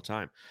hears it all the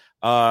time.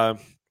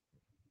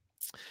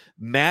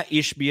 Matt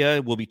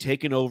Ishbia will be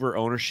taking over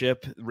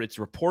ownership. It's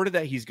reported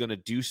that he's going to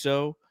do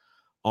so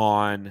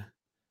on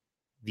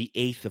the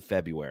 8th of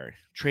February.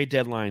 Trade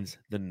deadline's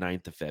the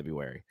 9th of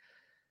February.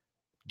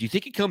 Do you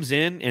think he comes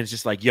in and it's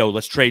just like, yo,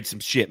 let's trade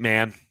some shit,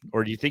 man?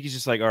 Or do you think he's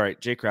just like, all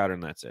right, Jay Crowder,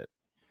 and that's it?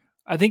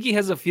 I think he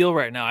has a feel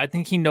right now. I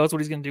think he knows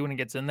what he's going to do when he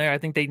gets in there. I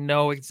think they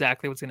know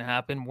exactly what's going to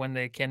happen when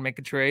they can make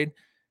a trade.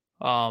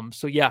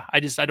 So yeah, I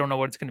don't know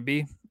what it's going to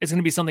be. It's going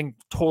to be something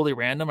totally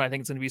random. I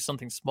think it's going to be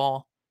something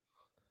small.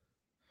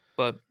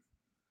 But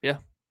yeah.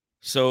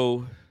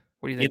 So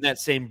what do you think? In that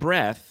same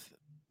breath,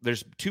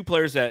 there's 2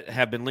 players that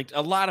have been linked.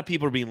 A lot of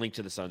people are being linked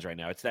to the Suns right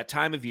now. It's that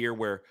time of year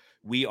where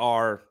we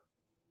are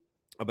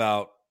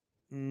about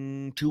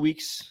 2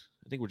 weeks.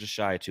 I think we're just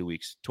shy of 2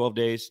 weeks, 12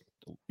 days,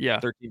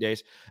 13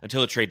 days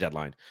until the trade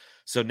deadline.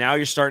 So now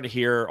you're starting to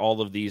hear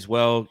all of these.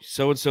 Well,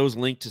 so-and-so's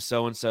linked to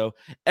so-and-so.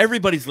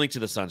 Everybody's linked to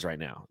the Suns right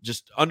now.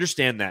 Just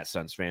understand that,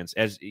 Suns fans.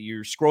 As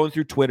you're scrolling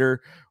through Twitter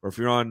or if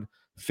you're on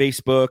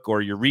Facebook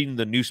or you're reading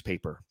the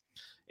newspaper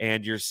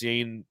and you're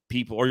seeing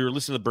people or you're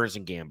listening to Burns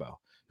and Gambo,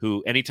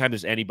 who anytime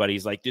there's anybody,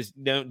 he's like,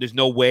 there's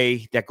no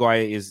way that guy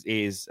is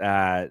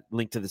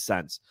linked to the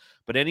Suns.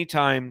 But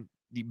anytime,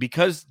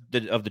 because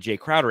of the Jay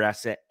Crowder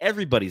asset,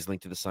 everybody's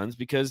linked to the Suns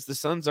because the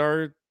Suns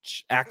are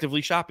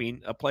actively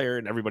shopping a player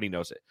and everybody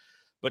knows it.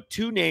 But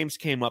 2 names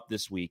came up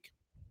this week,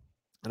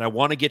 and I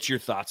want to get your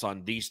thoughts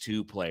on these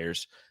 2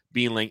 players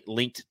being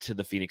linked to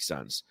the Phoenix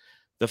Suns.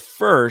 The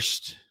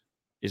first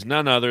is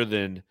none other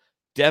than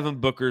Devin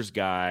Booker's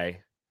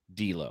guy,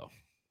 D'Lo.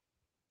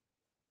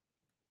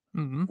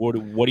 Mm-hmm.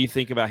 What do you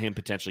think about him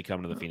potentially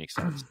coming to the Phoenix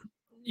Suns?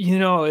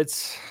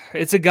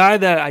 It's a guy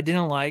that I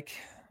didn't like.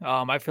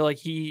 I feel like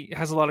he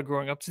has a lot of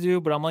growing up to do,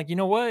 but I'm like, you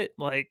know what?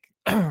 Like,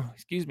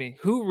 excuse me,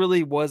 who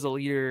really was a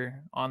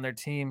leader on their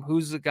team?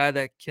 Who's the guy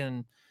that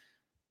can,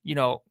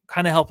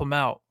 kind of help them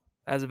out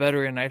as a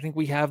veteran? I think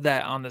we have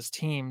that on this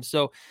team.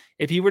 So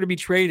if he were to be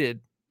traded,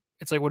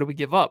 it's like, what do we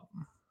give up?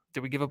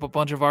 Did we give up a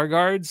bunch of our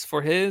guards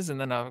for his and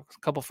then a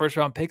couple first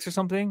round picks or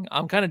something?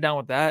 I'm kind of down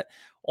with that,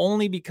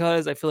 only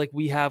because I feel like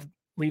we have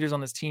leaders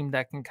on this team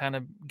that can kind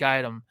of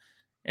guide him.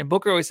 And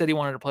Booker always said he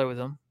wanted to play with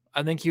him.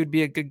 I think he would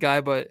be a good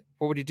guy, but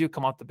what would he do?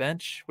 Come off the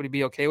bench? Would he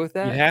be okay with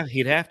that?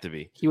 He'd have to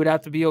be. He would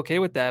have to be okay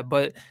with that,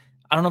 but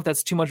I don't know if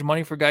that's too much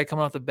money for a guy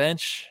coming off the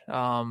bench.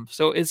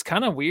 So it's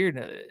kind of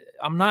weird.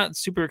 I'm not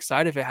super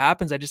excited if it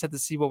happens. I just have to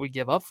see what we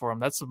give up for him.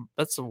 That's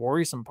the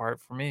worrisome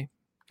part for me.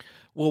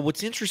 Well,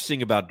 what's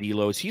interesting about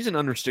D'Lo is he's an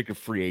unrestricted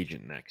free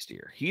agent next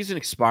year. He's an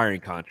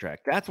expiring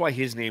contract. That's why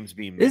his name's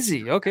being mentioned. Is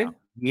he? Okay. Now.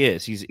 He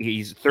is.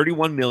 He's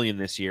 $31 million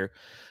this year.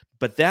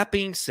 But that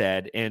being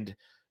said, and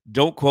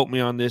don't quote me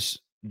on this,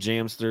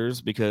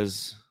 Jamsters,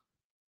 because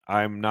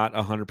I'm not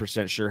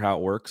 100% sure how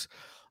it works.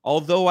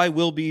 Although I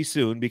will be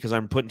soon because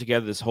I'm putting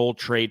together this whole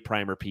trade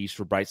primer piece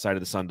for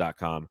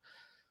brightsideofthesun.com.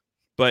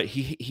 But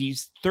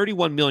he's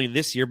 $31 million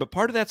this year, but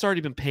part of that's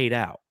already been paid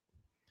out.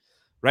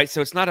 Right?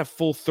 So it's not a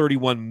full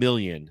 $31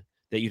 million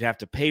that you'd have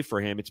to pay for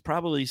him. It's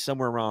probably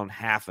somewhere around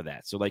half of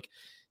that. So like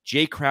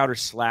Jay Crowder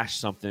 /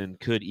 something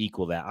could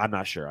equal that. I'm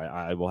not sure.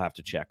 I will have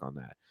to check on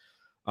that.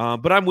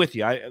 But I'm with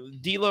you.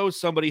 D'Lo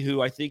is somebody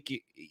who I think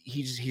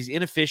he's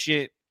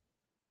inefficient.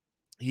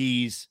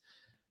 He's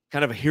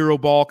kind of a hero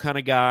ball kind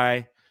of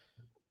guy.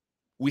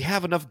 We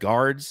have enough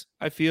guards,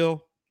 I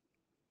feel.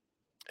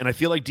 And I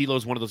feel like D'Lo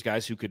is one of those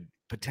guys who could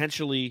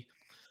potentially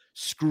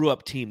screw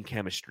up team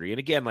chemistry. And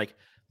again, like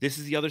this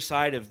is the other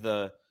side of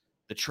the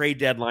trade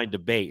deadline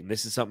debate. And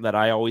this is something that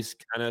I always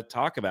kind of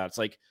talk about. It's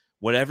like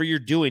whatever you're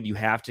doing, you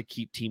have to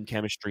keep team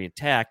chemistry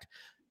intact.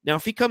 Now,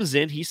 if he comes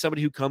in, he's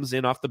somebody who comes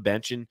in off the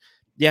bench and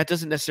it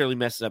doesn't necessarily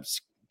mess up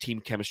team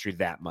chemistry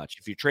that much.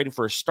 If you're trading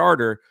for a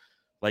starter,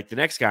 like the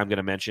next guy I'm going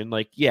to mention,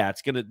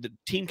 the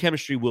team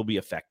chemistry will be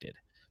affected.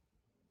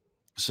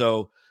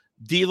 So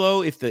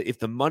D'Lo, if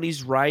the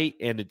money's right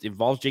and it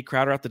involves Jay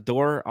Crowder out the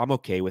door, I'm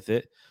okay with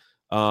it.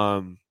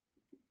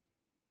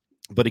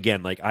 But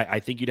again, I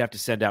think you'd have to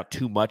send out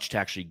too much to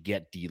actually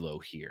get D'Lo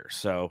here.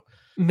 So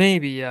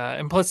maybe, yeah.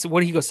 And plus,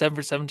 what did he go 7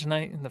 for 7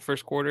 tonight in the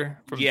first quarter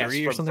from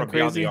 3 or something from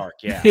beyond crazy? the arc,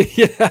 yeah.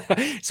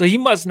 Yeah. So he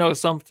must know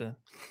something.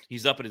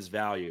 He's up in his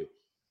value.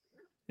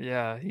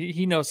 Yeah,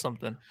 he knows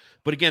something.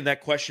 But again,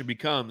 that question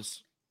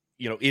becomes,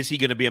 is he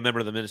going to be a member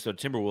of the Minnesota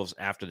Timberwolves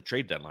after the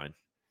trade deadline?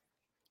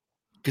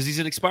 Because he's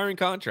an expiring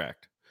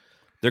contract.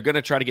 They're going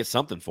to try to get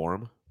something for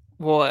him.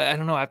 Well, I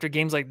don't know. After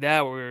games like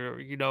that, where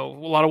a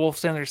lot of Wolves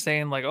fans are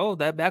saying like, "Oh,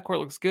 that backcourt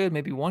looks good."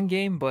 Maybe one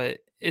game, but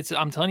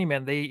I'm telling you,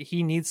 man,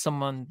 he needs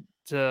someone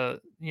to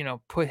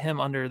put him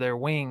under their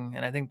wing,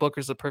 and I think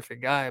Booker's the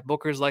perfect guy.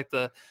 Booker's like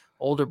the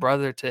older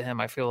brother to him.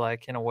 I feel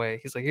like in a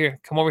way, he's like, "Here,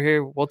 come over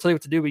here. We'll tell you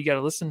what to do, but you got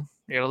to listen.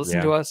 You got to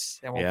listen to us,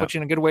 and we'll put you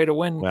in a good way to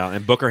win." Well,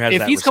 and Booker has if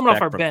that he's coming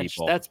off our from bench,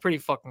 people. that's pretty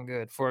fucking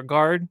good for a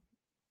guard.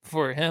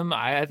 For him,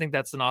 I think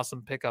that's an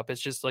awesome pickup. It's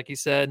just like you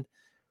said.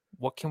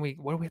 What do we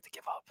have to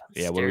give up?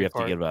 What do we have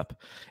to give up?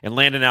 And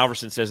Landon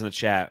Alverson says in the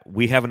chat,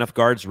 we have enough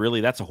guards.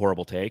 Really? That's a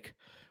horrible take.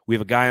 We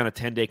have a guy on a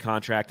 10-day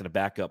contract and a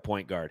backup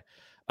point guard.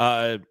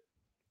 Let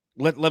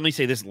me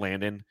say this,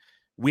 Landon.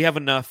 We have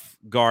enough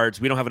guards.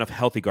 We don't have enough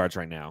healthy guards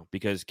right now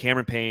because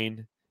Cameron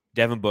Payne,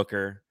 Devin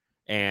Booker,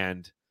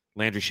 and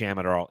Landry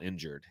Shamet are all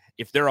injured.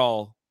 If they're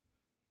all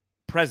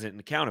present and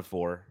accounted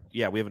for, we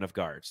have enough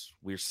guards.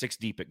 We're 6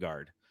 deep at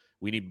guard.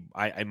 We need,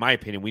 in my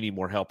opinion, we need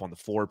more help on the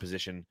forward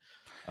position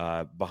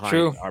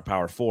behind our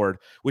power forward,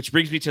 which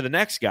brings me to the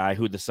next guy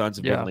who the Suns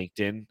have been linked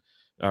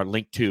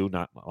to,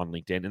 not on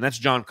LinkedIn, and that's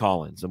John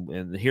Collins.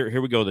 And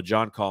here we go, the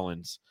John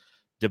Collins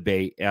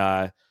debate.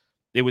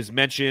 It was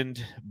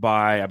mentioned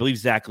by, I believe,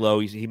 Zach Lowe.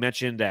 He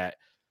mentioned that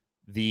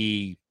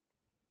the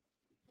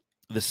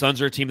Suns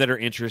are a team that are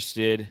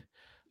interested,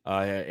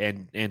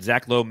 and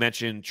Zach Lowe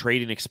mentioned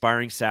trading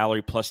expiring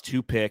salary plus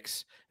 2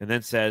 picks, and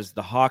then says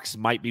the Hawks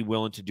might be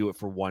willing to do it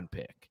for 1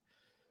 pick.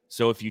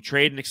 So if you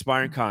trade an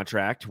expiring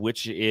contract,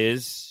 which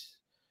is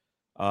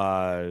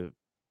Jay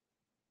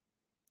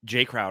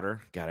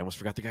Crowder, God, I almost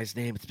forgot the guy's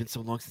name. It's been so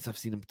long since I've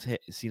seen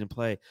him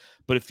play.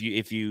 But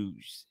if you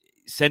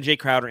send Jay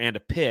Crowder and a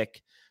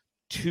pick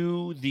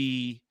to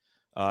the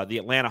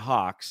Atlanta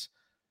Hawks,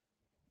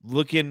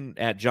 looking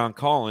at John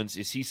Collins,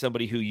 is he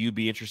somebody who you'd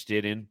be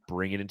interested in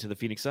bringing into the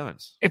Phoenix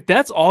Suns? If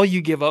that's all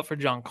you give up for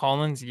John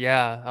Collins,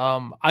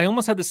 I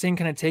almost have the same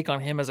kind of take on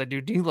him as I do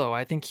D'Lo.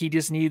 I think he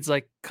just needs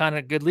like kind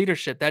of good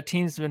leadership. That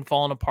team's been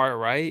falling apart,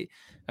 right?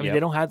 I mean,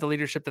 they don't have the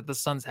leadership that the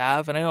Suns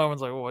have, and I know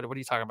everyone's like, well, what are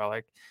you talking about?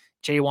 Like,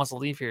 Jay wants to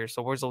leave here,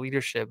 so where's the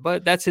leadership?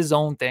 But that's his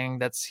own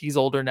thing. He's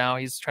older now.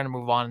 He's trying to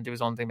move on and do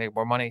his own thing, make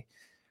more money.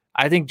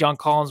 I think John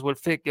Collins would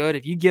fit good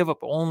if you give up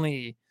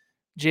only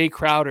Jay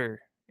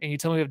Crowder. And you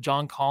tell me if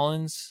John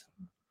Collins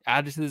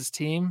added to this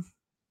team,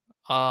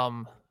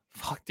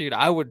 fuck, dude,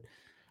 I would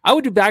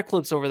do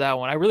backflips over that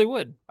one. I really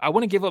would. I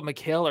wouldn't give up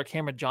Mikal or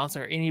Cameron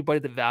Johnson or anybody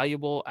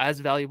as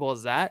valuable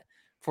as that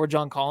for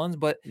John Collins,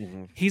 but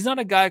he's not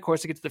a guy, of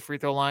course, to get to the free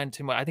throw line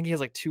too much. I think he has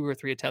like 2 or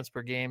 3 attempts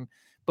per game,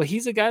 but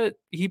he's a guy that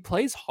he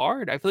plays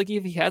hard. I feel like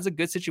if he has a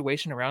good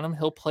situation around him,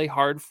 he'll play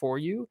hard for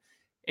you.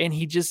 And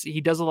he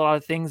does a lot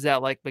of things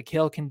that like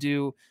Mikal can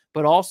do,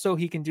 but also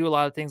he can do a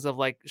lot of things of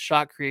like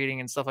shot creating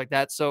and stuff like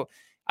that. So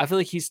I feel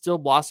like he's still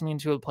blossoming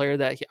into a player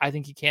that I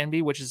think he can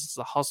be, which is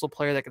a hustle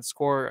player that can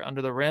score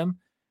under the rim.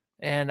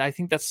 And I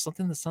think that's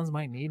something the Suns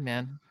might need,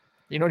 man.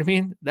 You know what I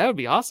mean? That would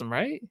be awesome,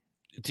 right?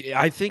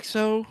 I think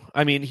so.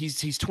 I mean, he's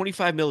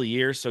 $25 million a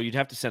year, so you'd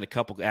have to send a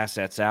couple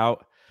assets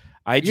out.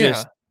 Again,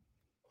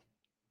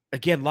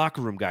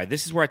 locker room guy.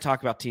 This is where I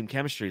talk about team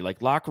chemistry.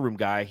 Like locker room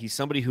guy, he's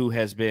somebody who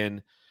has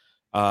been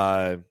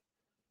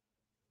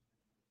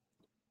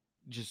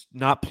just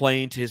not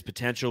playing to his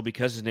potential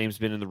because his name's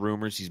been in the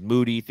rumors. He's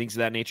moody, things of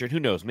that nature. And who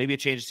knows? Maybe a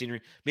change of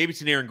scenery. Maybe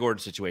it's an Aaron Gordon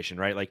situation,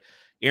 right? Like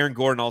Aaron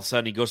Gordon, all of a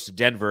sudden he goes to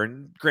Denver,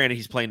 and granted,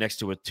 he's playing next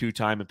to a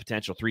 2-time and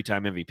potential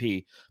 3-time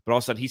MVP, but all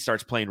of a sudden he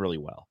starts playing really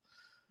well.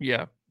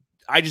 Yeah.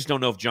 I just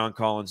don't know if John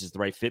Collins is the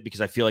right fit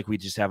because I feel like we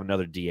just have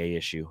another DA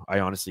issue. I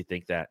honestly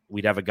think that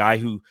we'd have a guy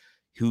who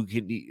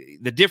can.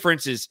 The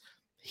difference is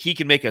he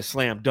can make a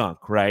slam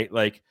dunk, right?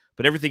 Like,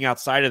 but everything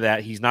outside of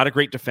that, he's not a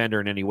great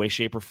defender in any way,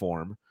 shape, or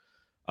form.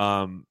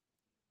 And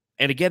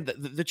again,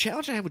 the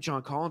challenge I have with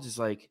John Collins is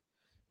like,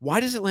 why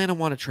does Atlanta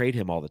want to trade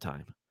him all the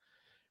time?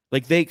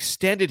 Like they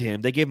extended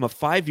him. They gave him a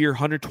 5-year,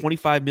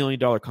 $125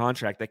 million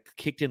contract that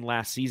kicked in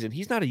last season.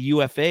 He's not a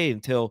UFA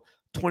until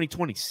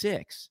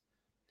 2026.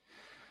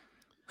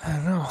 I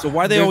don't know. So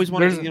why they always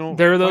want to,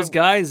 there are those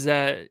guys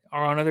that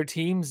are on other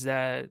teams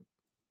that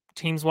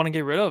teams want to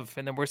get rid of.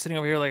 And then we're sitting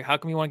over here like, how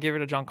come you want to get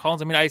rid of John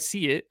Collins? I mean, I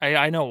see it.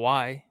 I know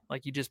why.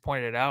 Like you just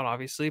pointed it out,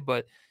 obviously,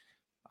 but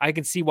I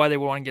can see why they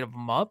would want to get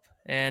him up.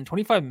 And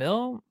 25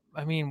 mil,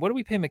 I mean, what do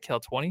we pay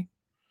Mikal? 20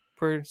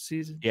 per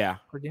season? Yeah,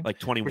 per game? like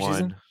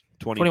 21,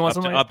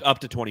 21 up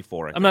to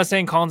 24. I'm not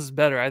saying Collins is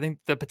better. I think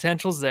the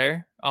potential's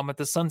there. If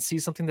the Suns see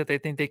something that they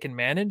think they can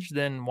manage,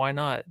 then why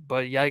not?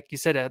 But yeah, like you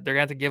said, they're going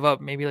to have to give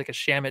up maybe like a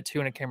Shamet 2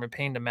 and a Cameron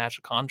Payne to match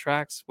the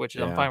contracts, which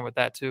I'm fine with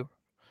that too.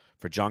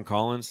 For John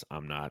Collins,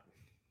 I'm not.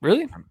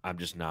 Really? I'm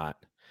just not.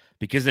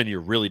 Because then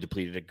you're really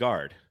depleted at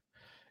guard.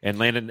 And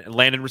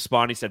Landon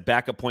responded, he said,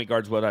 backup point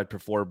guard's what I'd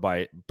prefer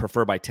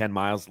by 10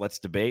 miles. Let's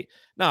debate.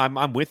 No,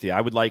 I'm with you. I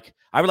would like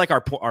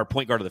our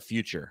point guard of the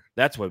future.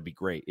 That's what would be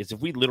great. Is if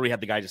we literally had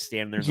the guy just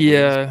standing there. In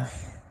the wings.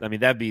 I mean,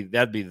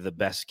 that'd be the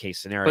best case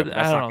scenario. But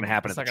that's not going to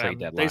happen at the trade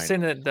deadline. They're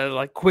saying that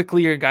like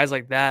quickly or guys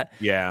like that.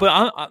 Yeah.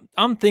 But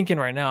I'm thinking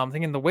right now, I'm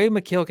thinking the way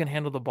Mikal can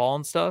handle the ball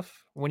and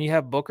stuff, when you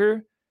have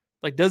Booker,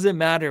 like, does it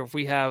matter if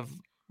we have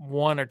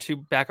 1 or 2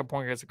 backup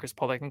point guards like Chris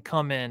Paul that can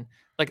come in,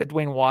 like a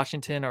Dwayne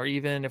Washington, or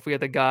even if we had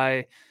the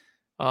guy,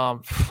 the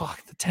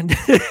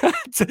 10-day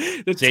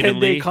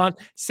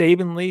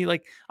Saban Lee.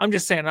 Like, I'm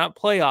just saying, not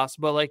playoffs,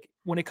 but like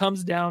when it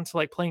comes down to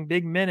like playing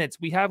big minutes,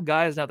 we have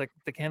guys now that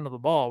can handle the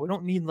ball. We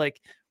don't need like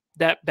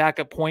that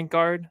backup point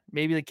guard,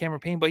 maybe like Cameron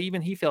Payne, but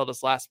even he failed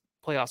us last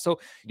playoff. So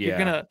you're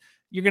gonna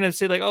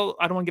say like, oh,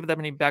 I don't want to give that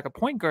many backup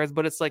point guards,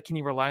 but it's like, can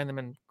you rely on them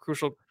in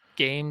crucial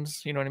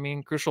games? You know what I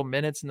mean? Crucial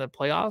minutes in the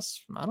playoffs.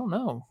 I don't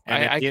know.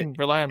 I can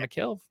rely on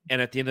Mikal.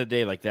 And at the end of the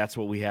day, like that's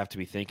what we have to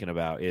be thinking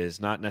about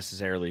is not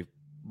necessarily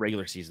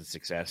regular season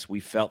success. We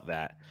felt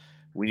that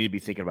we need to be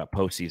thinking about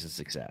postseason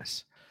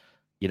success.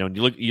 You know,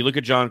 you look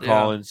at John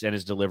Collins and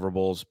his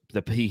deliverables.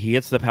 He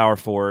hits the power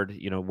forward.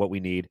 You know what we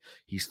need.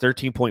 He's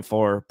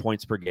 13.4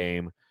 points per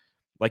game.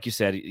 Like you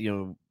said, you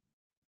know,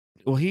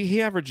 well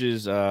he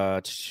averages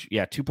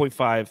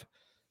 2.5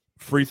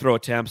 free throw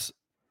attempts.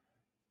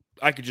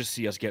 I could just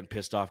see us getting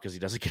pissed off because he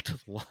doesn't get to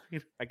the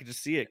line. I could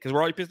just see it because we're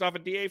already pissed off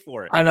at DA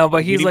for it. I know,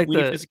 but he's we like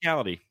need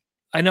physicality.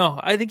 I know.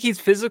 I think he's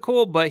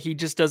physical, but he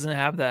just doesn't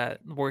have that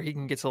where he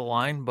can get to the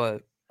line.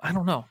 But I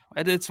don't know.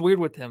 It's weird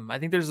with him. I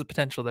think there's a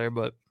potential there,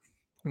 but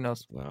who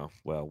knows? Well,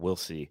 we'll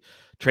see.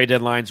 Trade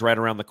deadline's right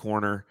around the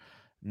corner.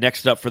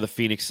 Next up for the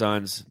Phoenix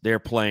Suns, they're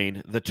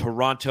playing the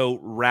Toronto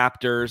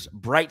Raptors.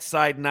 Bright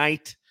side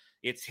night.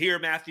 It's here,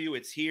 Matthew.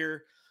 It's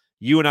here.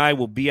 You and I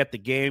will be at the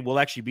game. We'll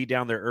actually be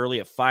down there early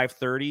at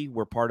 5:30.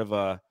 We're part of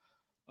a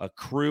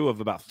crew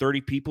of about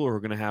 30 people who are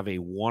going to have a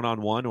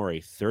 1-on-1 or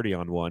a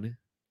 30-on-1,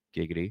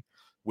 giggity,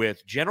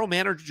 with general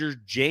manager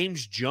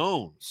James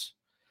Jones.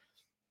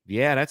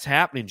 Yeah, that's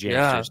happening, James.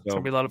 Yeah, it's going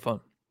to be a lot of fun.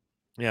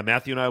 Yeah,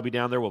 Matthew and I will be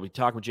down there. We'll be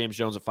talking with James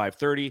Jones at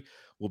 5:30.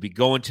 We'll be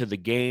going to the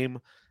game,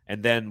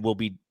 and then we'll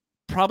be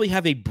probably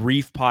have a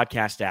brief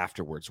podcast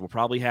afterwards. We'll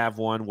probably have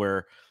one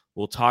where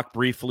we'll talk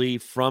briefly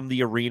from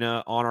the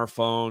arena on our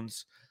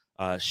phones,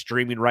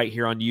 streaming right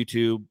here on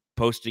YouTube,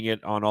 posting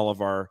it on all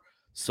of our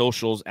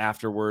socials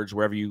afterwards.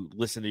 Wherever you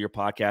listen to your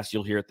podcast,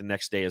 you'll hear it the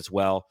next day as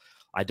well.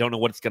 I don't know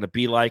what it's going to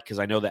be like because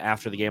I know that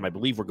after the game, I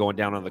believe we're going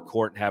down on the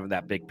court and having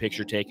that big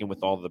picture taken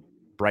with all the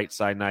bright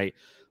side night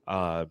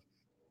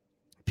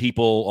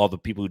people, all the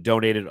people who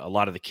donated, a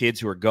lot of the kids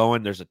who are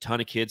going. There's a ton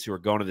of kids who are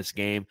going to this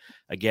game.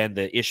 Again,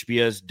 the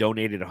Ishbias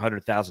donated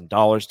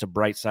 $100,000 to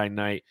Bright Side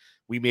Night.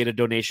 We made a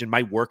donation.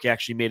 My work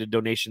actually made a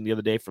donation the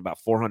other day for about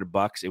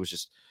 $400. It was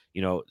just,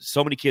 you know,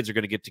 so many kids are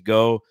going to get to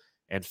go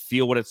and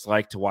feel what it's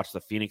like to watch the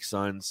Phoenix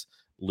Suns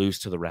lose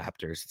to the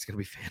Raptors. It's going to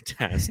be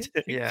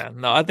fantastic. Yeah,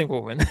 no, I think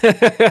we'll win. They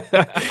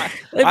I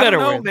better don't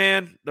know, win.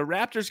 man. The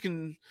Raptors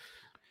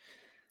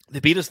they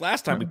beat us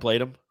last time we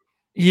played them.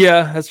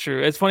 Yeah, that's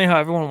true. It's funny how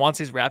everyone wants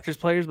these Raptors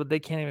players, but they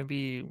can't even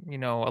be,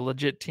 a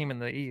legit team in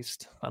the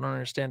East. I don't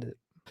understand it.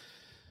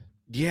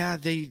 Yeah,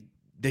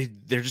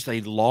 they're just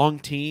a long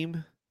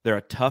team. They're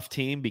a tough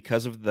team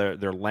because of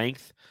their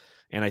length,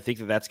 and I think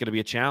that's going to be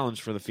a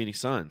challenge for the Phoenix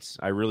Suns.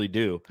 I really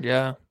do.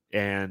 Yeah.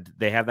 And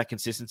they have that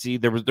consistency.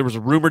 There was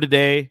a rumor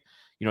today.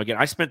 Again,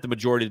 I spent the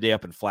majority of the day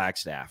up in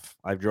Flagstaff.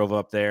 I drove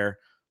up there,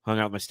 hung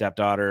out with my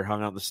stepdaughter,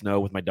 hung out in the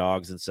snow with my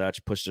dogs and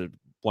such. Pushed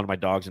one of my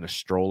dogs in a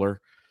stroller.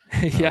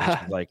 Yeah,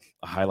 which was like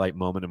a highlight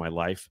moment in my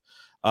life.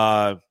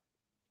 But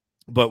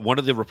one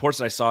of the reports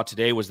that I saw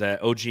today was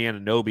that OG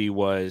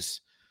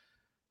Anunoby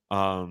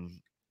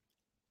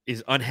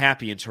is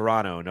unhappy in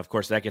Toronto, and of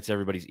course that gets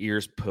everybody's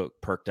ears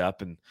perked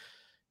up. And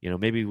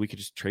maybe we could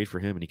just trade for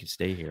him and he could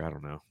stay here. I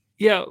don't know.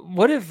 Yeah.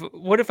 What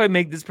if I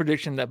make this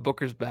prediction that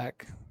Booker's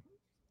back?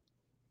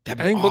 I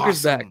think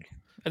Booker's back.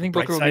 I think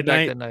Booker will be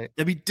back that night.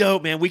 That'd be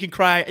dope, man. We can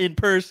cry in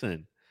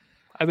person.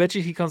 I bet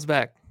you he comes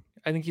back.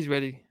 I think he's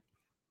ready.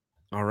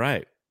 All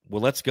right.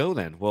 Well, let's go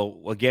then.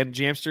 Well, again,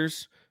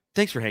 Jamsters,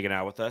 thanks for hanging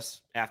out with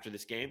us after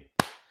this game.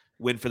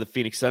 Win for the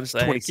Phoenix Suns,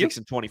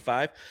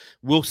 26-25.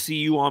 We'll see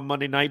you on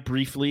Monday night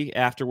briefly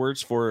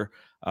afterwards for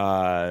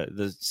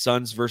the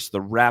Suns versus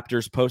the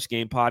Raptors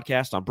post-game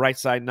podcast on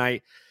Brightside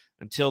Night.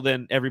 Until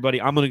then, everybody,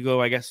 I'm going to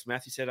go. I guess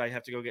Matthew said I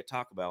have to go get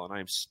Taco Bell, and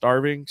I am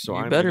starving, so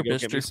I'm going to go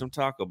get me some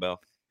Taco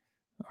Bell.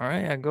 All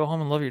right. Go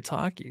home and love your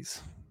Takis.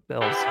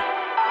 Bells.